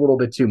stats a little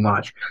bit too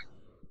much.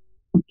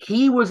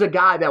 He was a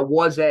guy that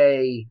was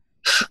a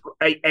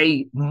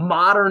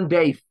modern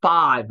day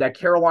 5 that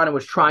Carolina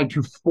was trying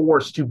to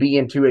force into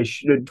being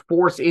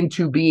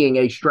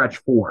a stretch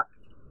 4.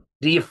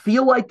 Do you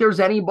feel like there's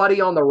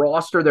anybody on the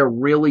roster they're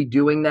really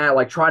doing that,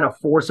 like trying to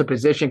force a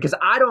position? Because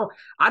I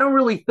don't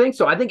really think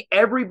so. I think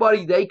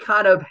everybody, they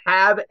kind of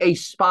have a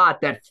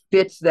spot that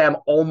fits them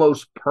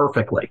almost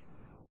perfectly.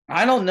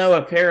 I don't know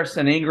if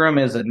Harrison Ingram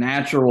is a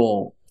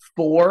natural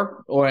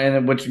 4,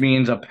 which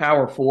means a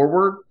power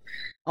forward.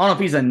 I don't know if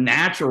he's a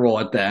natural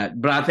at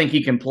that, but I think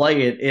he can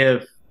play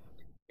it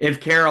if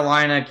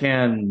Carolina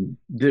can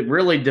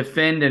really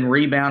defend and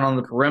rebound on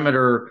the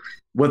perimeter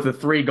with a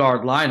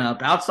 3-guard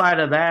lineup. Outside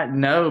of that,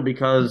 no,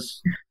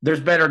 because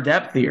there's better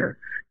depth here.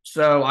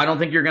 So I don't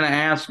think you're going to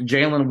ask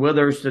Jalen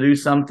Withers to do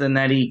something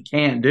that he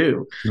can't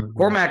do. Mm-hmm.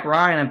 Cormac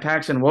Ryan and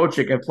Paxton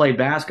Wojcik have played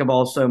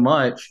basketball so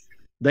much.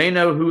 They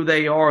know who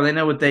they are. They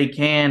know what they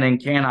can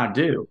and cannot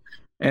do.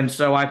 And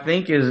so I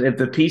think if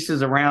the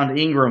pieces around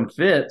Ingram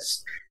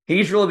fits,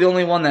 he's really the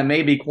only one that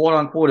maybe, quote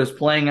unquote, is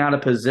playing out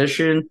of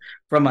position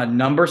from a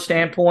number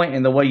standpoint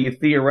and the way you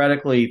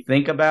theoretically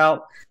think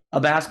about a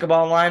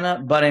basketball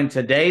lineup. But in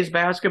today's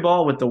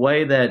basketball, with the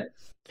way that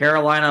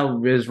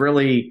Carolina is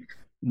really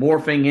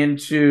morphing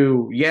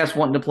into, yes,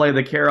 wanting to play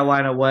the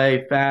Carolina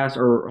way, fast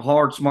or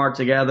hard, smart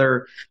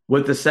together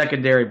with the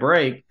secondary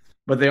break,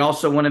 but they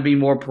also want to be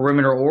more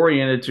perimeter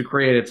oriented to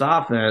create its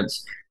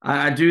offense.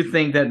 I do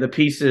think that the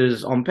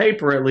pieces, on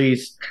paper at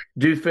least,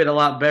 do fit a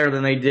lot better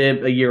than they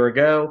did a year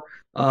ago.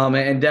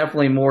 And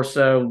definitely more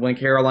so when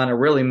Carolina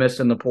really missed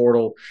in the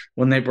portal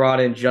when they brought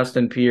in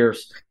Justin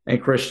Pierce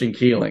and Christian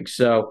Keeling.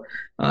 So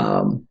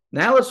now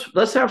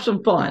let's have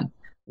some fun.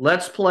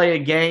 Let's play a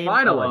game.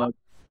 Finally.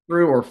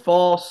 True or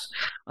false.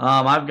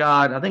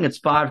 I think it's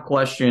 5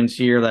 questions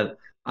here that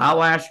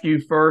I'll ask you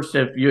first.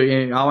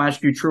 I'll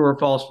ask you true or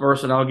false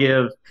first, and I'll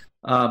give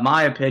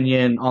my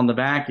opinion on the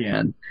back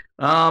end.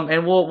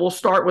 And we'll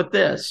start with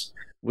this.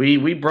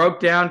 We broke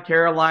down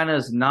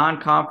Carolina's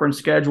non-conference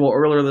schedule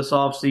earlier this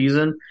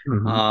offseason.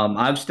 Mm-hmm.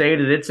 I've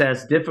stated it's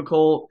as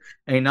difficult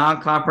a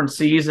non-conference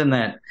season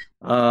that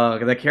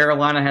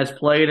Carolina has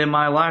played in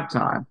my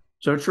lifetime.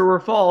 So true or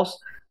false,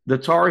 the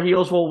Tar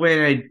Heels will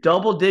win a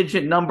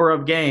double-digit number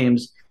of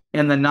games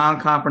in the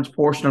non-conference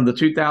portion of the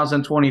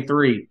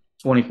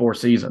 2023-24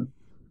 season.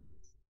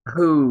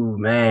 Oh,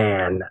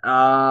 man.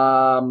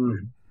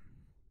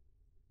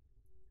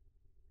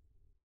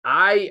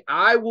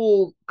 I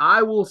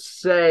will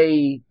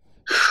say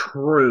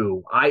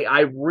true.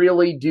 I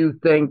really do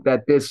think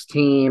that this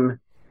team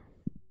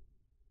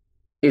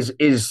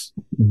is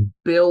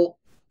built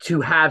to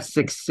have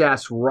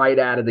success right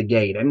out of the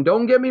gate. And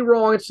don't get me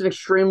wrong, it's an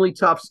extremely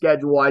tough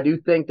schedule. I do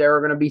think there are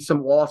going to be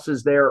some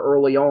losses there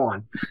early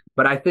on.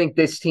 But I think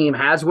this team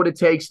has what it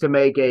takes to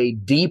make a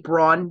deep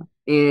run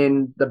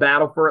in the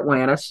battle for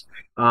Atlantis.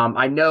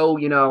 I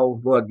know,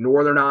 look,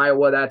 Northern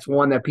Iowa, that's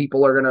one that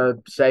people are going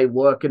to say,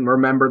 look, and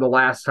remember the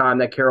last time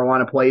that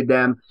Carolina played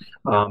them.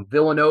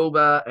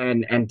 Villanova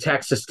and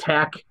Texas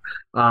Tech.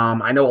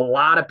 I know a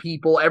lot of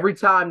people, every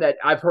time that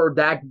I've heard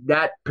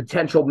that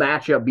potential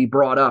matchup be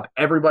brought up,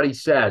 everybody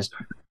says,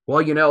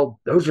 well,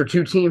 those are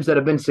 2 teams that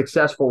have been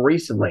successful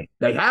recently.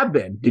 They have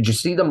been. Did you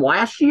see them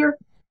last year?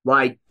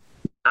 Like,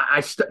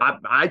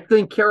 I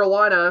think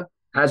Carolina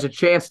has a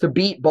chance to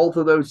beat both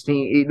of those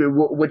teams,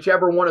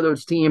 whichever one of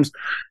those teams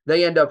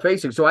they end up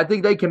facing. So I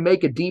think they can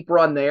make a deep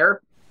run there.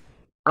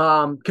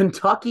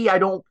 Kentucky, I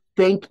don't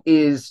think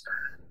is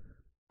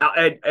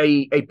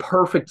a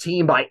perfect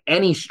team by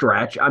any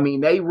stretch. I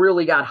mean, they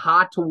really got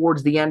hot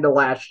towards the end of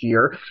last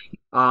year.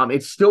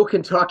 It's still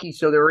Kentucky,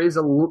 so there is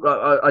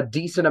a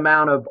decent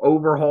amount of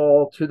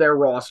overhaul to their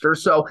roster.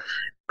 So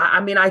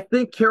I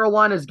think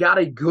Carolina's got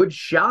a good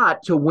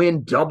shot to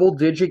win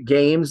double-digit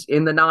games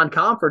in the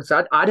non-conference.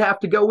 I'd have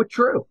to go with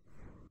true.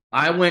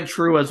 I went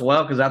true as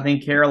well because I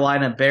think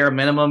Carolina, bare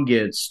minimum,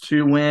 gets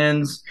 2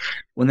 wins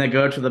when they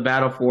go to the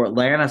battle for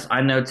Atlantis.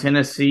 I know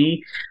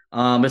Tennessee,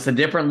 it's a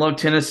different look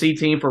Tennessee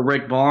team for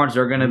Rick Barnes.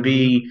 They're going to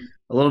be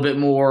a little bit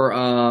more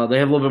they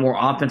have a little bit more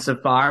offensive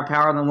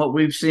firepower than what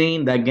we've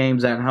seen. That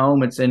game's at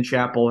home. It's in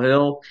Chapel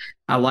Hill.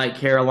 I like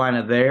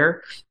Carolina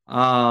there.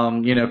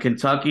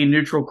 Kentucky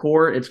neutral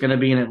court, it's going to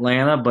be in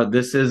Atlanta, but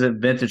this isn't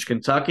vintage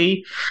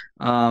Kentucky.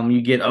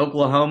 You get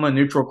Oklahoma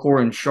neutral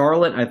court in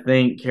Charlotte. I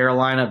think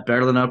Carolina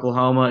better than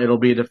Oklahoma. It'll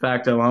be a de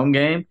facto home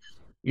game.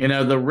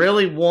 The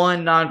really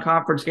one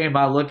non-conference game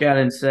I look at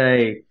and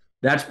say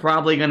that's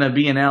probably going to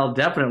be an L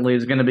definitely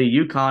is going to be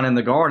UConn in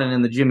the Garden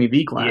in the Jimmy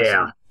V Classic.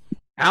 Yeah.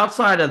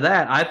 Outside of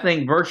that, I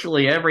think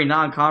virtually every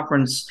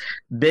non-conference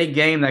big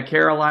game that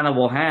Carolina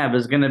will have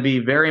is going to be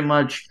very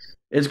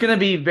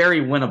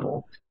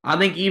winnable. I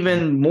think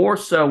even more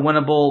so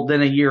winnable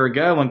than a year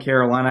ago when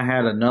Carolina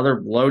had another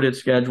loaded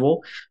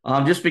schedule,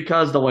 just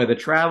because the way the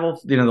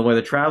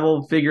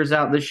travel figures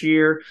out this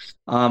year.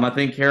 I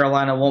think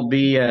Carolina won't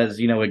be as,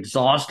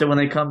 exhausted when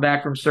they come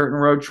back from certain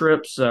road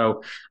trips.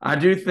 So I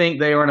do think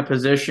they are in a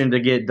position to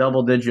get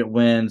double-digit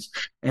wins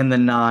in the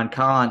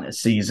non-con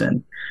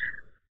season.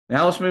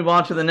 Now let's move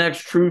on to the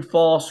next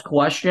true-false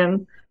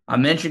question. I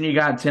mentioned you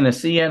got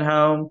Tennessee at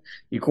home.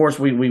 Of course,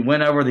 we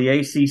went over the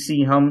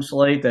ACC home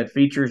slate that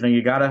features, and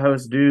you got to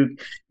host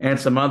Duke and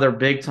some other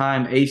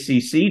big-time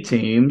ACC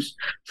teams.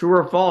 True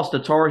or false, the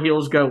Tar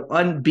Heels go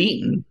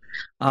unbeaten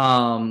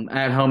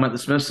at home at the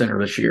Smith Center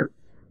this year?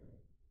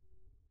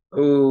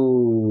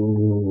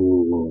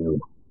 Ooh.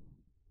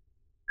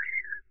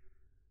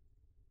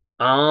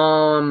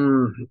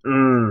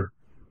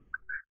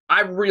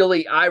 I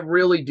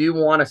really do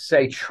want to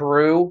say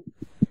true,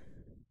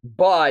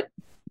 but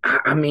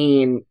I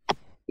mean,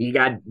 you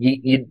got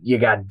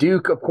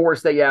Duke, of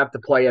course, that you have to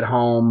play at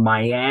home.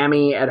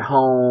 Miami at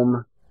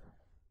home.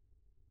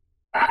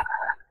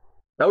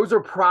 Those are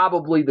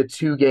probably the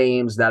two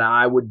games that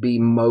I would be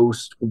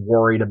most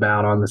worried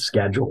about on the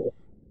schedule.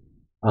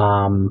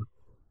 Do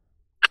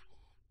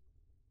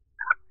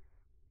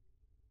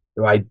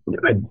I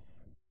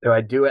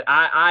do it?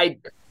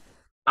 I'm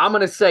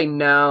going to say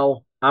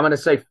no. I'm going to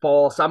say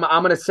false. I'm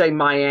going to say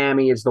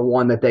Miami is the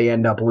one that they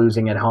end up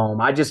losing at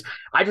home. I just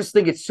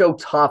think it's so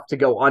tough to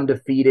go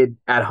undefeated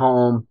at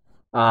home.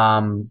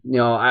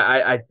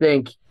 I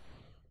think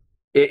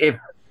if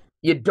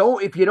you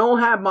don't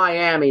have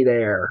Miami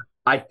there,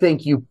 I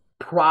think you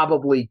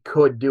probably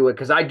could do it,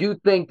 because I do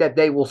think that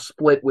they will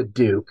split with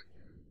Duke.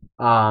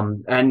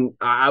 And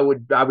I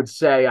would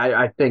say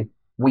I think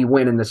we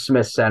win in the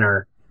Smith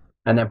Center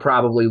and then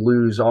probably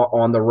lose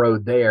on the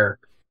road there.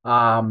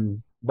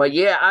 But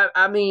yeah,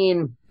 I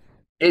mean,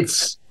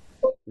 it's,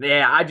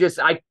 yeah,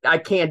 I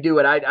can't do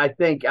it. I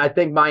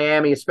think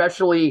Miami,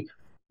 especially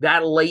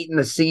that late in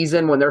the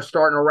season when they're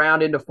starting to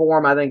round into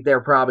form, I think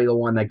they're probably the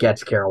one that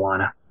gets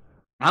Carolina.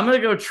 I'm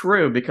going to go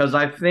true, because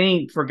I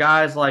think for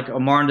guys like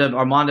Armando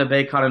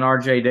Bacot and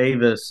RJ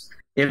Davis,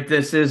 if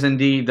this is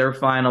indeed their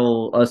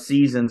final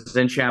seasons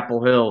in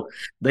Chapel Hill,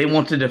 they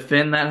want to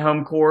defend that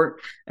home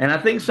court. And I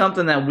think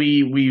something that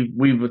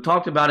we've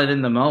talked about it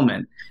in the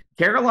moment,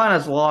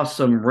 Carolina's lost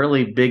some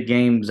really big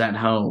games at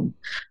home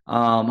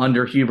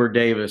under Hubert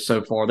Davis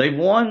so far. They've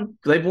won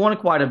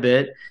quite a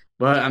bit,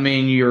 but I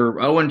mean, you're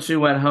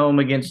 0-2 at home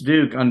against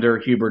Duke under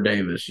Hubert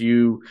Davis.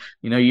 You've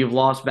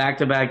lost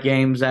back-to-back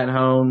games at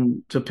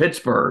home to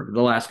Pittsburgh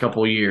the last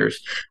couple of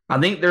years. I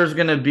think there's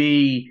going to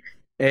be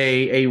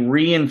a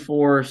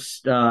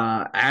reinforced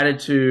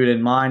attitude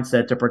and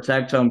mindset to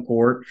protect home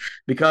court,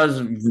 because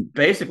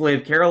basically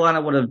if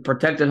Carolina would have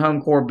protected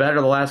home court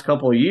better the last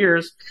couple of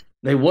years,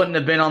 they wouldn't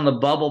have been on the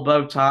bubble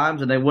both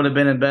times, and they would have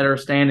been in better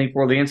standing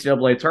for the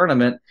NCAA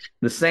tournament.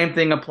 The same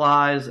thing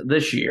applies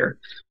this year.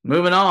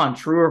 Moving on,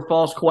 true or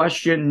false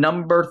question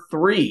number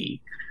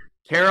 3.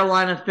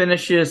 Carolina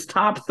finishes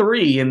top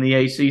 3 in the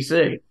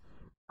ACC.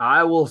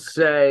 I will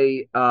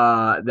say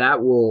that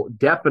will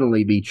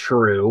definitely be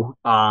true.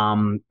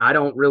 I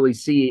don't really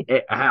see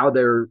how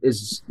there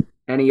is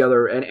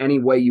any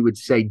way you would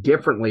say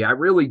differently. I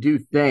really do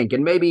think,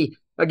 and maybe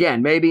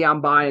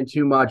I'm buying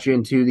too much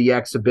into the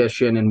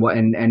exhibition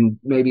and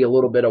maybe a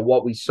little bit of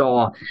what we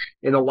saw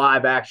in the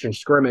live action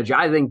scrimmage.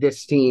 I think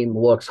this team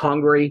looks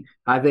hungry.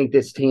 I think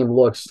this team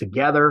looks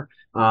together.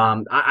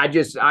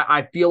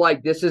 I feel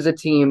like this is a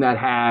team that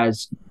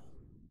has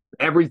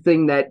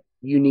everything that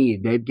you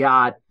need. They've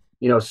got,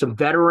 some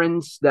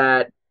veterans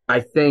that I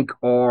think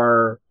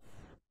are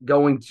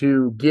going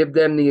to give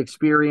them the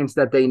experience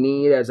that they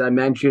need, as I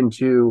mentioned,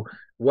 to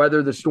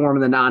weather the storm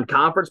in the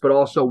non-conference, but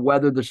also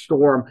weather the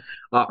storm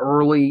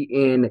early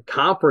in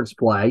conference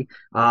play.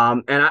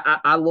 And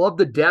I love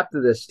the depth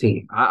of this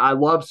team. I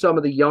love some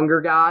of the younger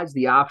guys,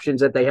 the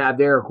options that they have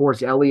there. Of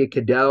course, Elliot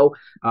Cadeau.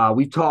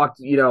 We've talked,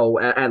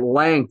 at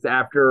length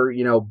after,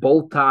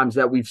 both times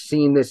that we've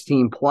seen this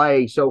team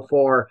play so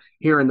far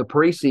here in the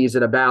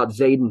preseason about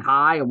Zayden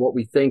High and what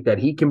we think that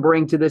he can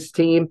bring to this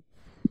team.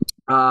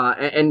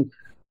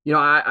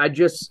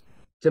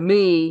 To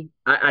me,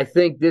 I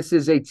think this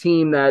is a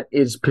team that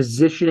is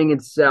positioning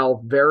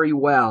itself very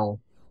well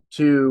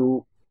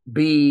to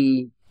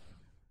be,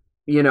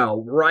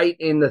 right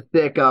in the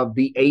thick of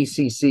the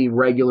ACC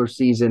regular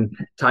season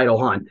title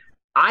hunt.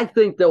 I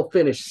think they'll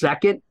finish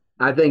second.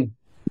 I think,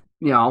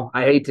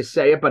 I hate to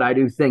say it, but I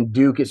do think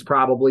Duke is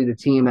probably the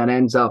team that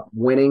ends up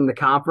winning the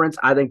conference.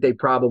 I think they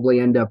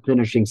probably end up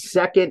finishing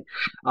second.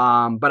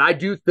 But I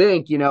do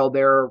think,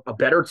 they're a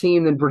better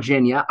team than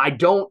Virginia.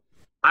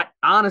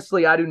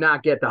 Honestly, I do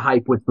not get the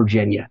hype with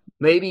Virginia.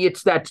 Maybe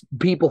it's that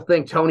people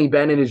think Tony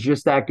Bennett is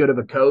just that good of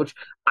a coach.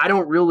 I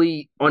don't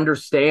really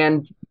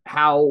understand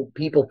how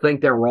people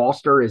think their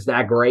roster is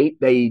that great.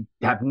 They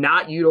have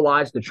not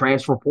utilized the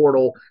transfer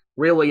portal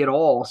really at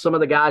all. Some of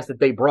the guys that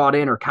they brought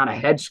in are kind of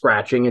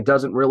head-scratching. It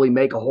doesn't really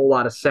make a whole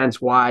lot of sense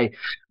why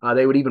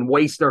they would even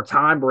waste their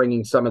time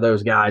bringing some of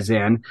those guys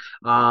in.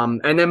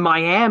 And then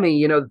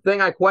Miami, the thing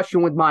I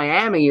question with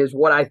Miami is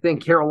what I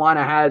think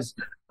Carolina has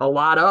a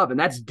lot of, and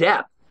that's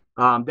depth.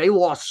 They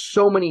lost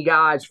so many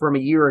guys from a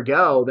year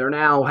ago. They're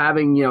now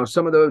having,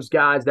 some of those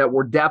guys that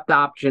were depth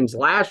options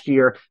last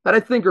year that I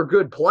think are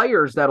good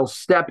players that'll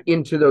step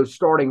into those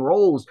starting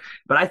roles.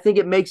 But I think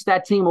it makes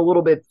that team a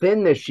little bit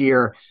thin this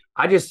year.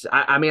 There's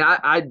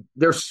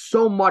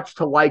so much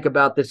to like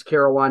about this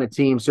Carolina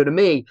team. So to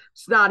me,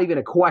 it's not even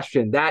a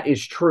question. That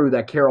is true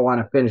that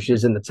Carolina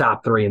finishes in the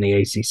top 3 in the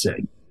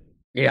ACC.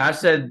 Yeah, I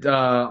said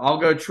I'll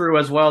go true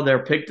as well.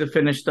 They're picked to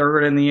finish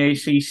 3rd in the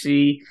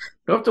ACC.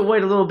 We'll have to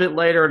wait a little bit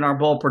later in our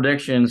bowl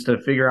predictions to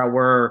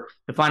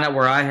find out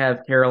where I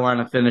have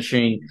Carolina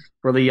finishing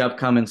for the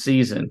upcoming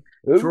season.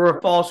 Ooh. True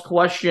or false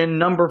question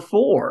number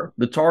 4.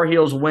 The Tar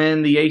Heels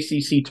win the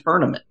ACC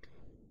tournament.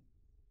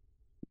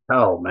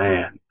 Oh,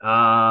 man.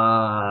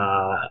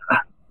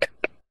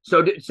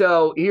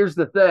 So here's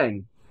the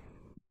thing.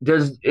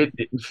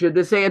 Should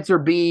this answer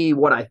be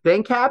what I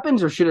think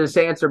happens, or should this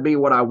answer be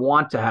what I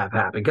want to have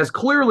happen? Because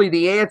clearly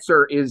the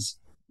answer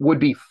would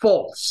be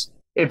false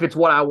if it's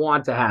what I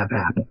want to have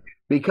happen,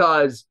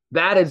 because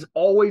that has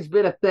always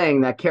been a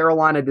thing, that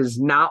Carolina does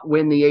not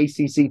win the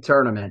ACC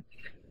tournament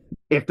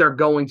if they're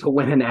going to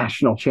win a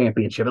national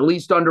championship, at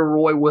least under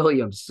Roy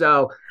Williams.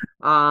 So,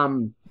 I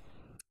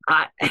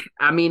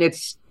mean,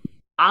 it's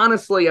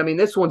honestly, I mean,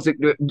 this one's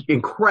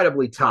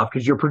incredibly tough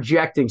because you're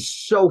projecting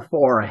so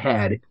far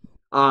ahead.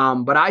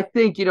 But I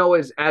think,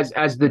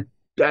 as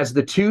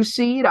the 2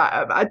 seed,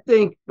 I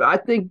think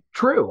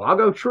True. I'll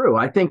go True.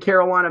 I think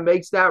Carolina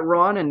makes that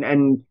run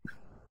and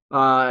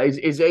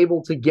is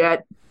able to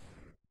get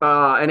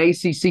an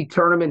ACC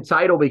tournament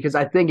title, because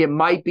I think it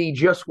might be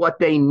just what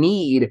they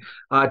need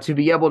to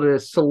be able to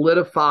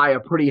solidify a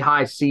pretty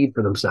high seed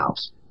for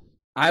themselves.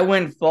 I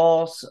went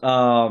false.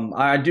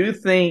 I do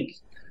think,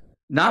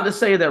 not to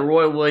say that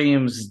Roy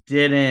Williams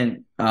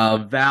didn't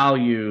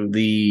value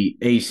the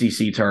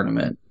ACC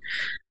tournament,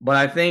 but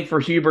I think for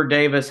Hubert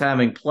Davis,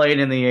 having played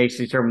in the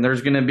ACC tournament,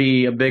 there's going to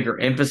be a bigger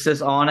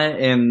emphasis on it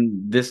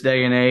in this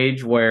day and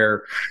age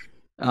where,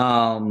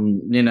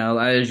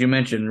 as you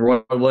mentioned,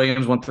 Roy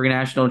Williams won 3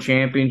 national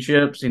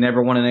championships. He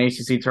never won an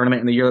ACC tournament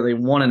in the year that they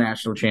won a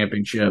national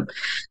championship.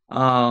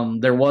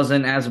 There was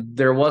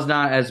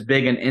not as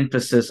big an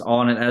emphasis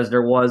on it as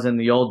there was in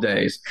the old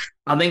days.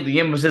 I think the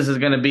emphasis is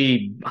going to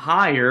be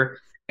higher,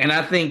 and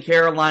I think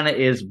Carolina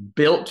is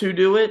built to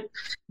do it.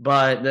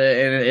 But and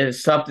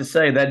it's tough to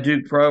say. That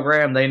Duke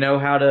program, they know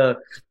how to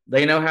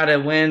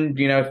win,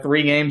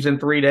 3 games in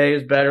 3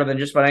 days better than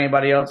just about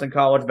anybody else in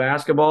college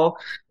basketball.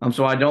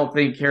 So I don't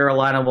think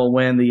Carolina will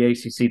win the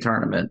ACC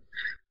tournament.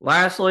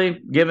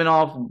 Lastly, giving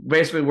off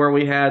basically where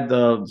we had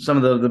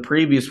some of the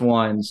previous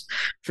ones,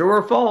 true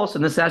or false,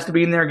 and this has to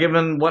be in there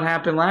given what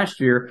happened last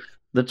year,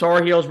 the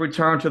Tar Heels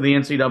return to the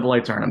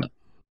NCAA tournament.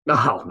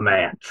 Oh,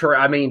 man. True.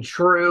 I mean,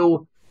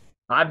 true.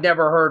 I've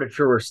never heard a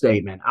truer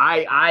statement.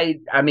 I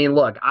mean,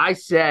 look, I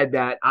said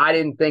that I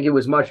didn't think it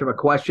was much of a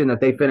question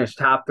that they finished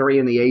top 3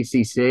 in the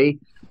ACC.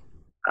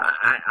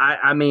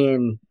 I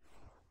mean,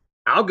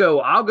 I'll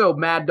go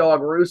Mad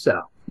Dog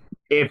Russo.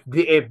 If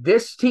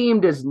this team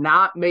does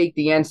not make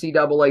the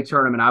NCAA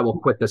tournament, I will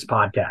quit this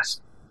podcast.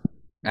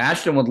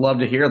 Ashton would love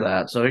to hear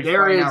that. So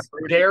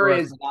there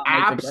is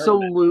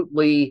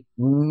absolutely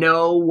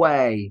no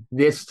way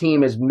this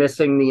team is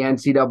missing the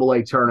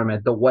NCAA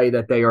tournament the way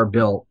that they are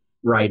built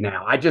right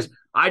now. I just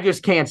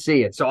can't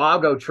see it. So I'll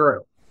go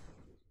True.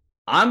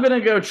 I'm going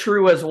to go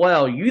True as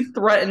well. You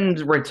threatened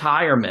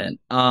retirement,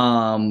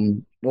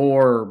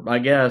 or I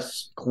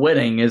guess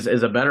quitting is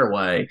a better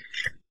way.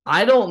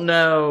 I don't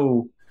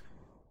know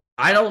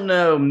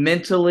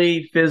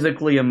mentally,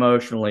 physically,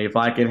 emotionally if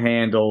I can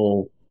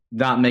handle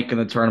not making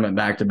the tournament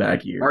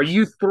back-to-back years. Are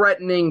you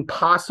threatening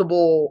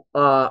possible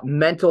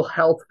mental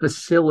health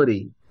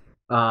facility?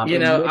 I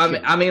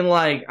don't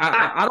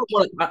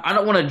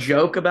want to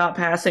joke about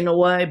passing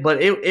away,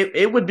 but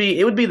it would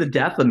be the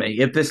death of me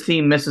if this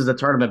team misses the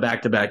tournament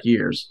back-to-back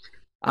years.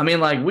 I mean,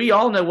 like, we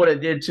all know what it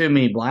did to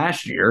me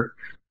last year.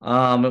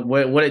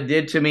 What it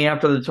did to me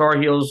after the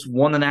Tar Heels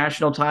won the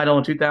national title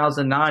in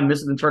 2009,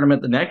 missing the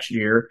tournament the next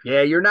year.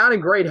 Yeah, you're not in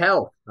great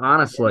health,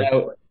 honestly.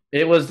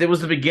 It was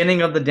the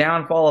beginning of the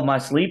downfall of my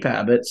sleep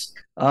habits.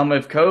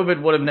 If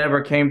COVID would have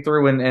never came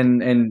through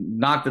and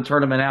knocked the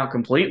tournament out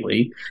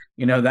completely,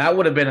 that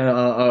would have been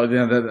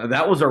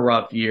that was a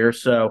rough year.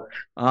 So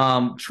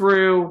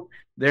True,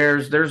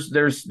 there's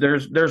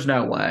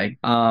no way.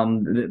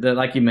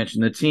 Like you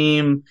mentioned, the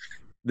team,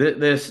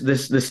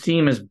 this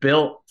team is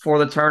built for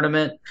the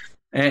tournament,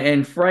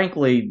 and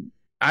frankly,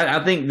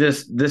 I think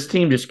this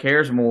team just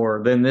cares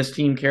more than this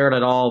team cared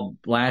at all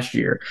last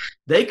year.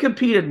 They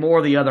competed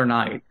more the other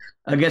night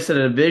against a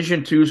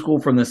Division II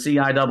school from the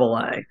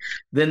CIAA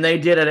than they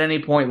did at any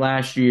point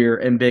last year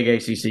in big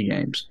ACC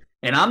games.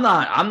 And I'm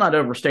not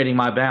overstating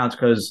my bounds,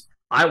 because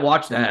I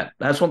watch that.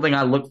 That's one thing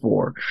I look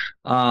for.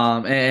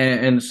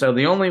 And so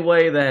the only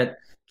way that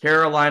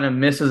Carolina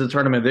misses a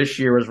tournament this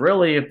year is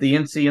really if the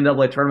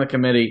NCAA tournament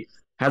committee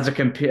has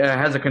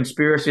a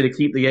conspiracy to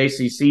keep the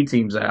ACC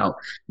teams out,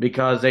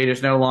 because they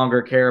just no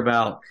longer care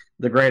about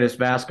the greatest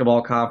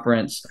basketball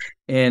conference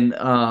in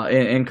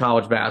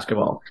college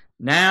basketball.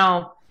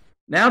 Now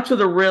to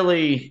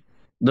the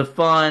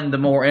fun, the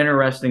more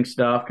interesting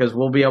stuff, because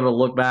we'll be able to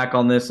look back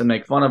on this and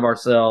make fun of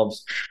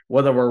ourselves,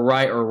 whether we're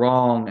right or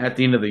wrong at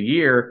the end of the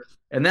year,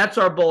 and that's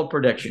our bold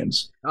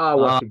predictions. Oh,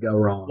 what could go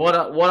wrong?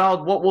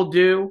 What we'll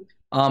do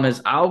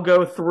is I'll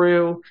go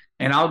through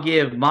and I'll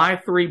give my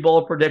 3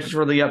 bold predictions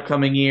for the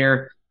upcoming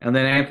year, and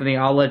then Anthony,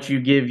 I'll let you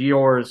give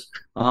yours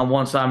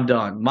once I'm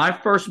done. My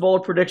first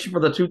bold prediction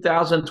for the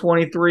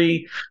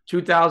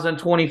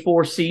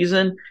 2023-2024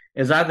 season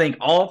is I think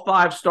all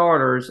 5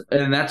 starters,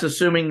 and that's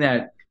assuming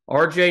that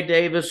R.J.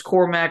 Davis,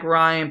 Cormac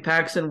Ryan,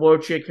 Paxton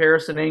Wojcik,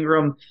 Harrison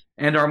Ingram,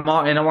 and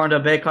Armando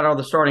Bacot are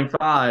the starting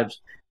 5s.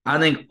 I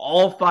think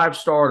all 5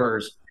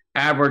 starters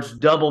average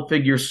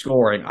double-figure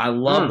scoring. I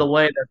love the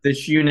way that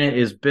this unit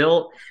is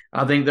built.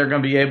 I think they're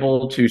going to be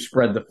able to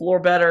spread the floor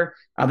better.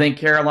 I think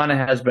Carolina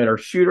has better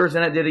shooters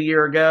than it did a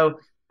year ago.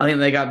 I think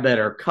they got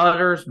better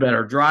cutters,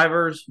 better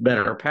drivers,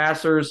 better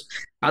passers.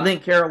 I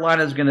think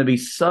Carolina is going to be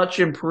such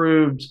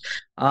improved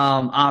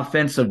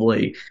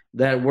offensively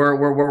that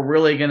we're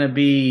really going to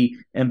be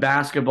in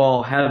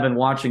basketball heaven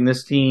watching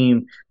this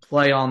team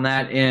play on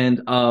that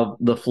end of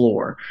the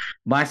floor.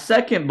 My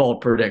second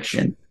bold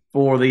prediction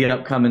for the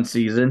upcoming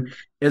season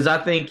is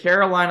I think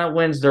Carolina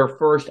wins their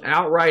first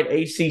outright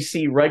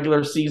ACC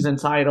regular season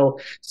title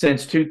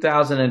since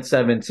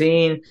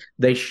 2017.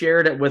 They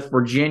shared it with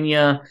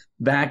Virginia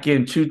back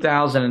in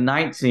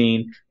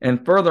 2019.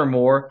 And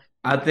furthermore,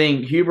 I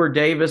think Hubert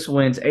Davis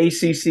wins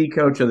ACC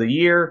Coach of the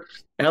Year,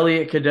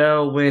 Elliot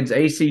Cadeau wins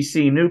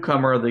ACC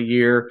Newcomer of the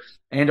Year,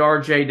 and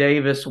RJ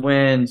Davis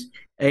wins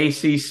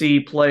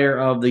ACC Player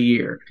of the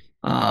Year.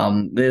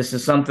 This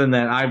is something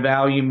that I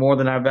value more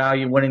than I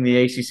value winning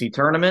the ACC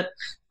tournament,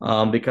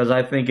 because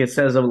I think it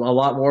says a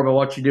lot more about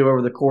what you do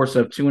over the course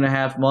of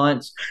 2.5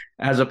 months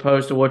as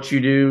opposed to what you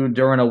do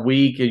during a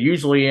week,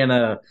 usually in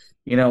a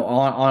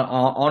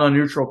on a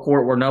neutral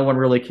court where no one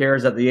really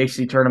cares that the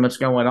ACC tournament's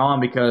going on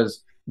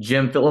because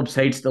Jim Phillips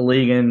hates the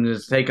league and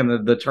is taking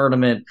the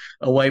tournament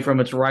away from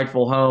its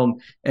rightful home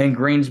in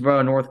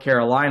Greensboro, North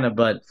Carolina.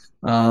 But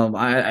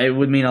it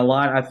would mean a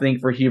lot, I think,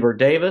 for Hubert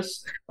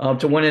Davis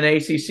to win an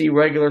ACC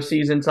regular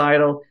season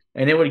title.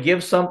 And it would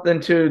give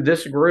something to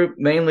this group,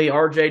 mainly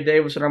RJ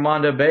Davis and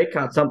Armando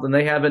Bacot, something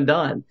they haven't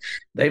done.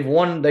 They've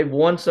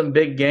won some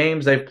big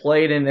games. They've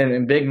played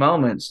in big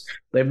moments.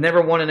 They've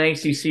never won an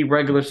ACC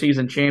regular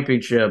season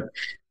championship.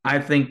 I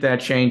think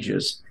that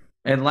changes.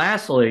 And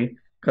lastly,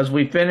 because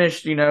we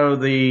finished,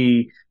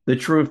 the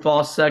true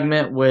false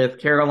segment with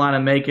Carolina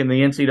making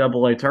the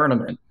NCAA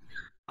tournament,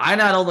 I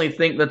not only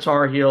think the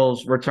Tar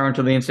Heels return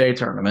to the NCAA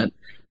tournament,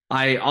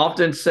 I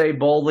often say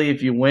boldly,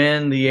 if you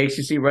win the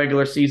ACC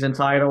regular season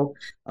title,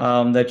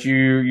 that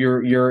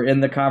you're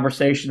in the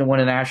conversation to win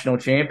a national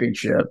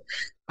championship.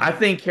 I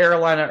think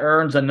Carolina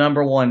earns a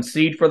number 1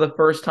 seed for the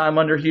first time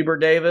under Hubert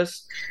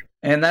Davis,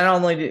 and not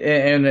only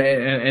and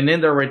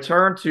in their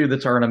return to the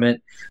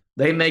tournament,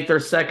 they make their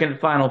second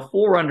Final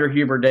Four under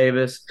Hubert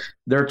Davis,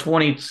 their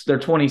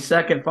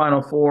 22nd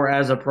Final Four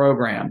as a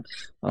program.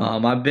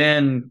 I've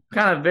been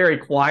kind of very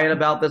quiet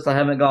about this. I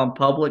haven't gone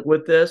public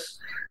with this,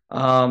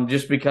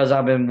 just because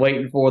I've been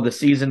waiting for the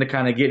season to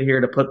kind of get here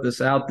to put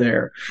this out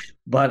there.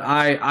 But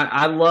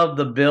I love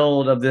the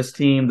build of this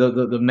team,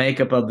 the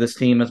makeup of this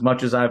team as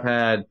much as I've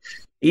had,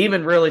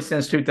 even really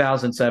since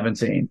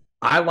 2017.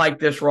 I like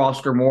this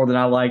roster more than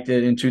I liked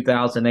it in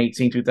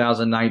 2018,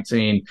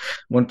 2019,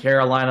 when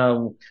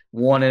Carolina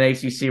won an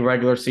ACC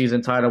regular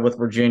season title with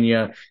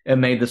Virginia and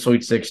made the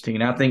Sweet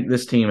 16. I think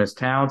this team is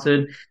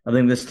talented. I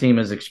think this team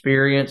is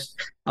experienced.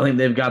 I think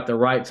they've got the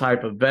right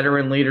type of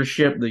veteran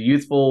leadership, the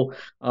youthful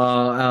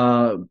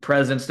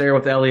presence there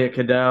with Elliot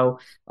Cadeau.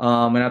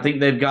 And I think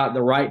they've got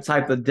the right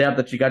type of depth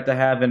that you got to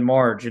have in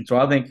March. And so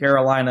I think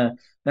Carolina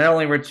not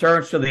only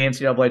returns to the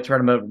NCAA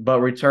tournament,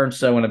 but returns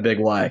so in a big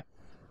way.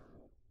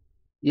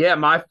 Yeah,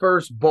 my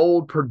first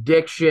bold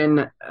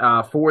prediction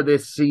for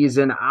this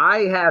season, I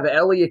have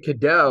Elliot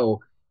Cadeau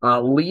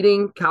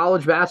leading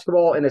college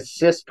basketball in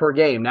assists per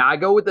game. Now, I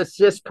go with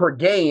assists per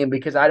game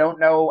because I don't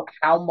know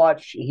how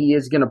much he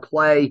is going to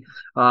play,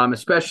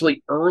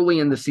 especially early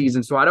in the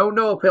season. So I don't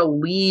know if he'll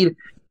lead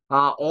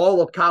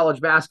all of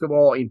college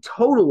basketball in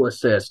total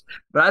assists,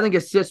 but I think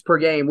assists per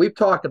game, we've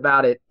talked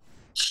about it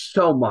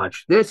so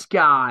much. This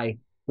guy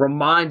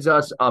reminds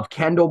us of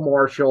Kendall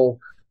Marshall,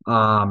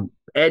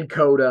 Ed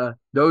Cota.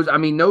 Those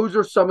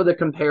are some of the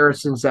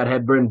comparisons that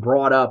have been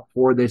brought up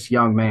for this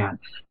young man.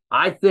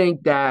 I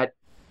think that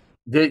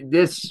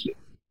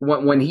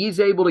when he's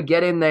able to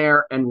get in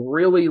there and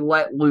really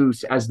let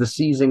loose as the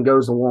season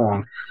goes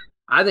along,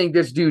 I think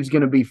this dude's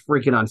going to be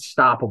freaking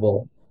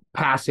unstoppable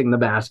passing the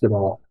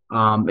basketball.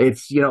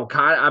 It's,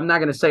 I'm not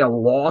going to say a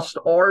lost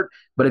art,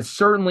 but it's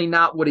certainly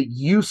not what it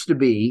used to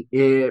be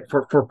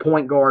for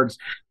point guards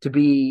to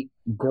be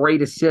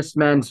great assist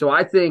men. So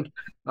I think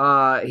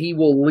he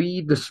will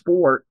lead the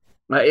sport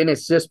in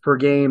assists per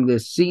game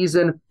this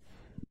season.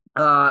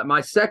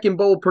 My second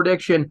bold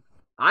prediction,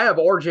 I have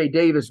RJ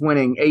Davis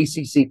winning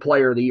ACC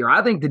Player of the Year.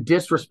 I think the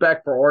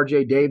disrespect for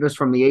RJ Davis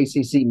from the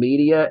ACC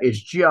media is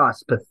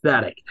just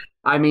pathetic.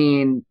 I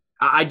mean,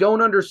 I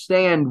don't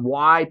understand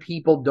why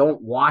people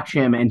don't watch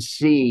him and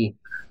see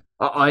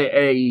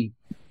a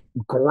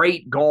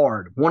great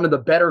guard, one of the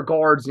better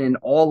guards in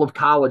all of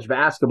college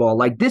basketball.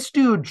 Like, this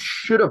dude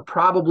should have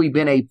probably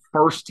been a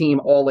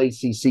first-team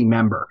All-ACC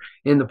member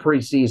in the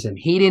preseason.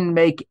 He didn't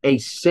make a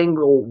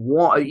single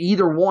one,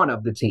 either one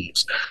of the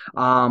teams.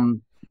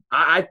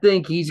 I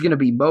think he's going to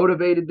be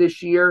motivated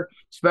this year,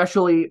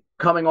 especially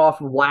coming off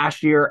of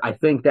last year. I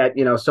think that,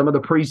 some of the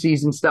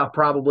preseason stuff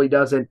probably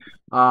doesn't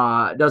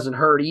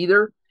hurt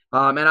either.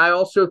 And I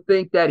also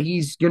think that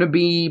he's going to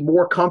be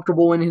more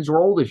comfortable in his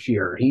role this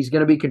year. He's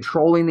going to be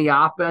controlling the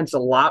offense a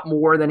lot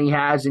more than he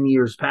has in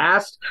years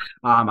past.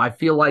 I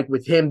feel like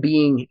with him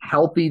being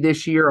healthy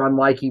this year,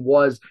 unlike he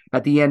was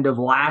at the end of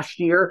last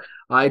year,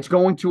 it's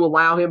going to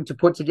allow him to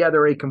put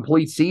together a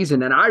complete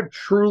season. And I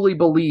truly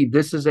believe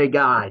this is a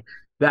guy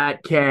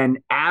that can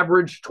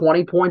average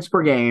 20 points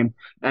per game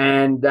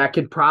and that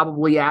could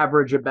probably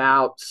average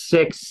about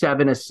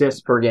 6-7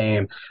 assists per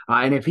game.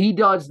 And if he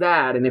does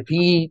that, and if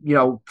he,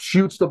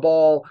 shoots the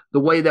ball the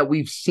way that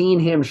we've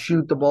seen him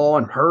shoot the ball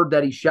and heard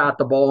that he shot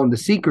the ball in the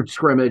secret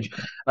scrimmage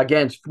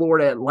against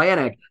Florida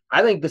Atlantic,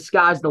 I think the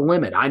sky's the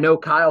limit. I know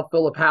Kyle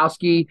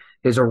Filipowski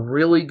is a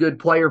really good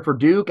player for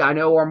Duke. I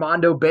know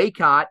Armando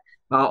Bacot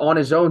on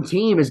his own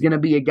team is going to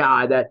be a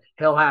guy that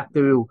he'll have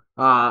to,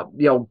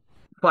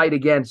 fight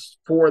against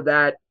for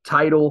that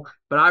title.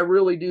 But I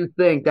really do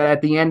think that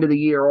at the end of the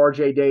year,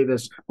 RJ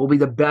Davis will be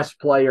the best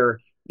player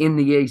in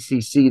the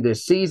ACC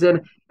this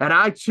season. And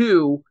I,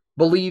 too,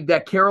 believe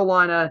that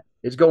Carolina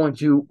is going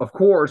to, of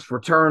course,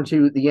 return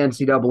to the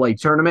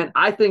NCAA tournament.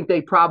 I think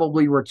they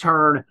probably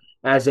return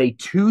as a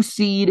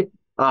 2-seed,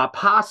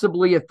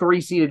 possibly a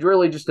 3-seed. It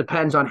really just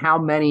depends on how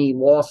many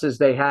losses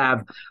they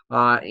have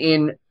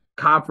in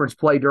conference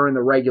play during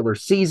the regular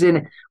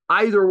season.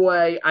 Either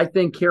way, I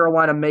think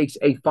Carolina makes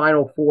a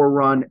Final Four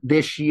run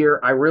this year.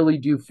 I really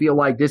do feel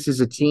like this is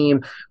a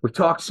team. We've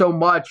talked so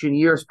much in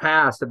years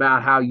past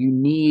about how you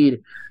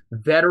need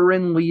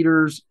veteran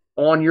leaders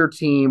on your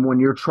team when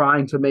you're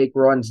trying to make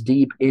runs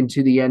deep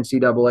into the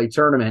NCAA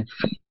tournament.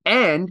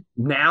 And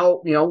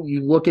now, you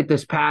look at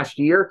this past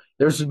year,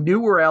 there's a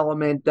newer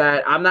element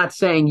that I'm not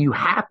saying you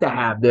have to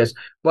have this,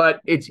 but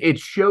it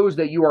shows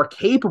that you are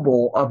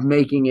capable of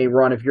making a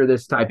run if you're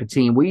this type of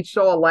team. We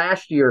saw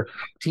last year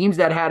teams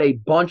that had a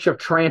bunch of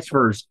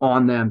transfers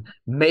on them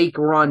make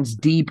runs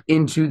deep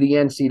into the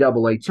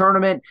NCAA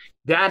tournament.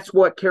 That's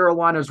what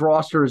Carolina's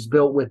roster is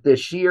built with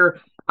this year.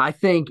 I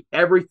think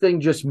everything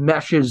just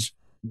meshes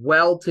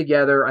well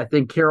together. I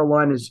think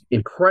Carolina is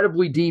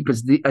incredibly deep,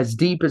 as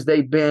deep as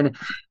they've been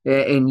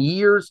in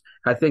years.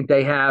 I think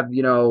they have,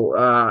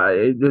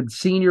 the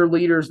senior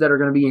leaders that are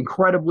going to be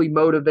incredibly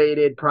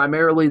motivated,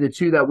 primarily the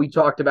two that we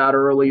talked about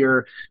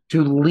earlier,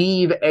 to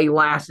leave a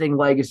lasting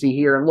legacy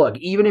here. And look,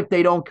 even if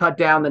they don't cut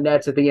down the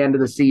nets at the end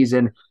of the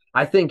season,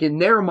 I think in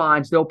their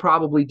minds, they'll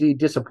probably be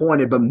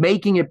disappointed, but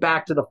making it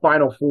back to the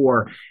Final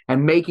Four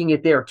and making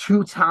it there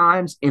 2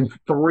 times in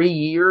 3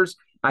 years,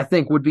 I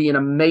think would be an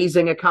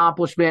amazing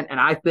accomplishment, and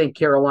I think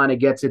Carolina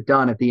gets it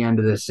done at the end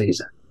of this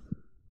season.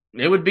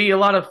 It would be a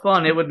lot of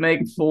fun. It would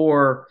make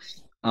for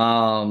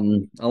a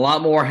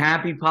lot more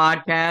happy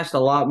podcast, a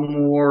lot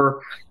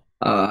more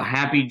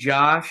happy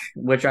Josh,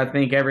 which I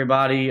think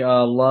everybody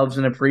loves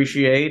and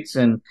appreciates.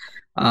 And,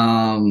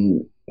 I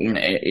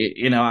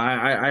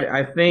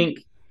think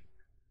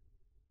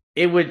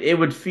it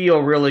would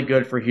feel really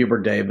good for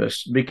Hubert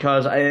Davis,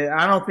 because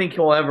I don't think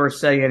he'll ever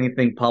say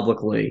anything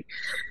publicly.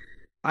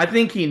 I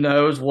think he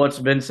knows what's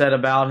been said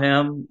about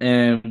him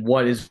and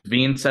what is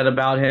being said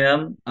about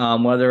him,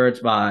 whether it's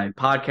by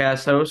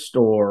podcast hosts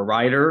or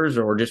writers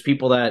or just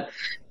people that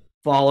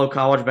follow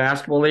college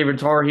basketball, even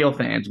Tar Heel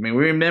fans. I mean,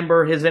 we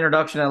remember his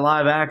introduction at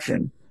Live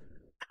Action.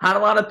 Not a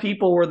lot of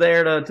people were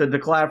there to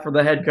clap for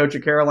the head coach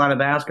of Carolina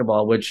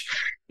basketball, which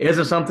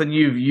isn't something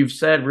you've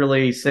said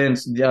really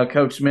since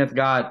Coach Smith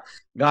got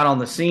on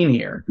the scene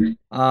here.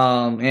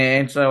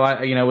 And so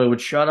it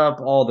would shut up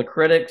all the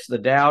critics, the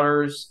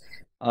doubters.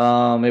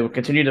 It would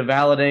continue to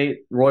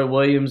validate Roy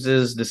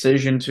Williams'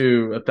 decision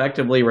to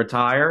effectively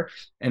retire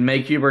and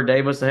make Hubert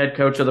Davis the head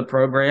coach of the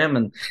program.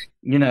 And,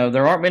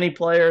 there aren't many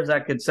players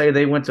that could say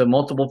they went to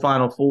multiple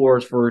Final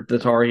Fours for the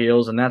Tar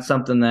Heels, and that's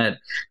something that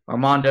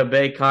Armando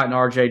Bacot and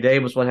RJ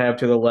Davis would have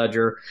to the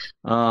ledger.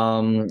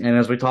 And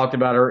as we talked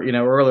about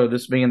earlier,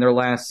 this being their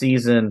last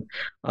season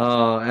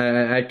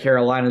at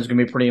Carolina is going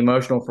to be pretty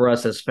emotional for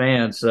us as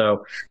fans.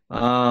 So,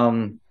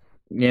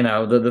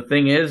 the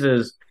thing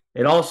is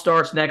it all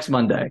starts next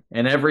Monday,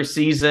 and every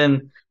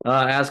season,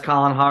 as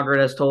Colin Hoggard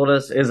has told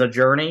us, is a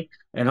journey,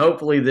 and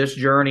hopefully this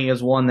journey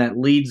is one that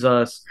leads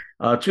us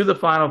to the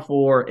Final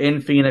Four in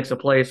Phoenix, a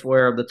place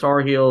where the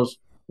Tar Heels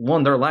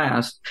won their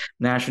last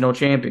national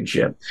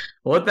championship.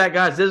 Well, with that,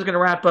 guys, this is going to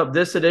wrap up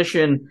this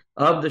edition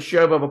of the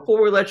show, but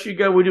before we let you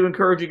go, we do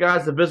encourage you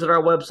guys to visit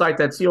our website,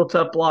 that's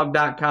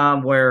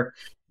SealToughBlog.com, where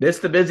it's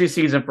the busy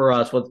season for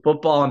us with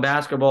football and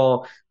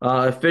basketball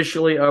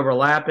officially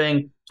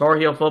overlapping. Tar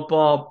Heel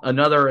football,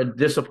 another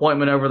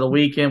disappointment over the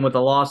weekend with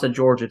the loss at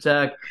Georgia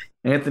Tech.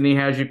 Anthony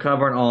has you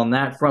covered on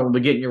that front. We'll be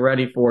getting you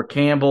ready for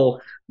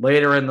Campbell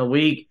later in the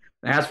week.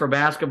 As for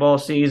basketball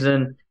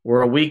season,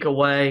 we're a week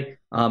away.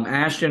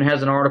 Ashton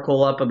has an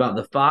article up about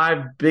the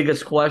 5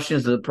 biggest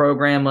questions that the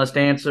program must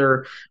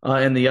answer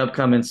in the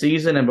upcoming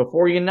season. And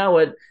before you know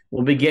it,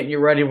 we'll be getting you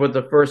ready with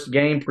the first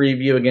game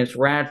preview against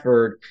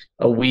Radford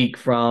a week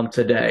from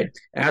today.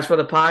 As for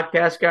the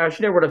podcast, guys,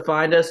 you know where to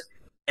find us.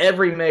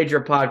 every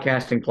major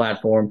podcasting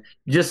platform.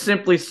 Just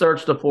simply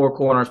search the Four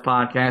Corners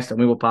Podcast and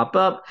we will pop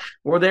up.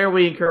 We're there.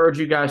 We encourage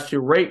you guys to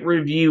rate,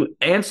 review,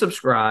 and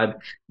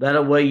subscribe.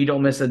 That way you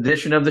don't miss an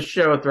edition of the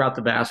show throughout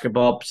the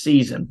basketball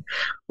season.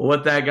 Well,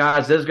 with that,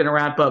 guys, this is going to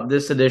wrap up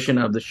this edition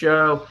of the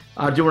show.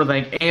 I do want to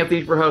thank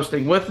Anthony for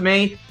hosting with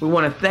me. We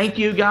want to thank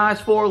you guys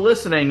for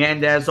listening.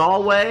 And as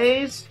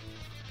always,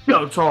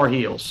 go Tar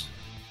Heels.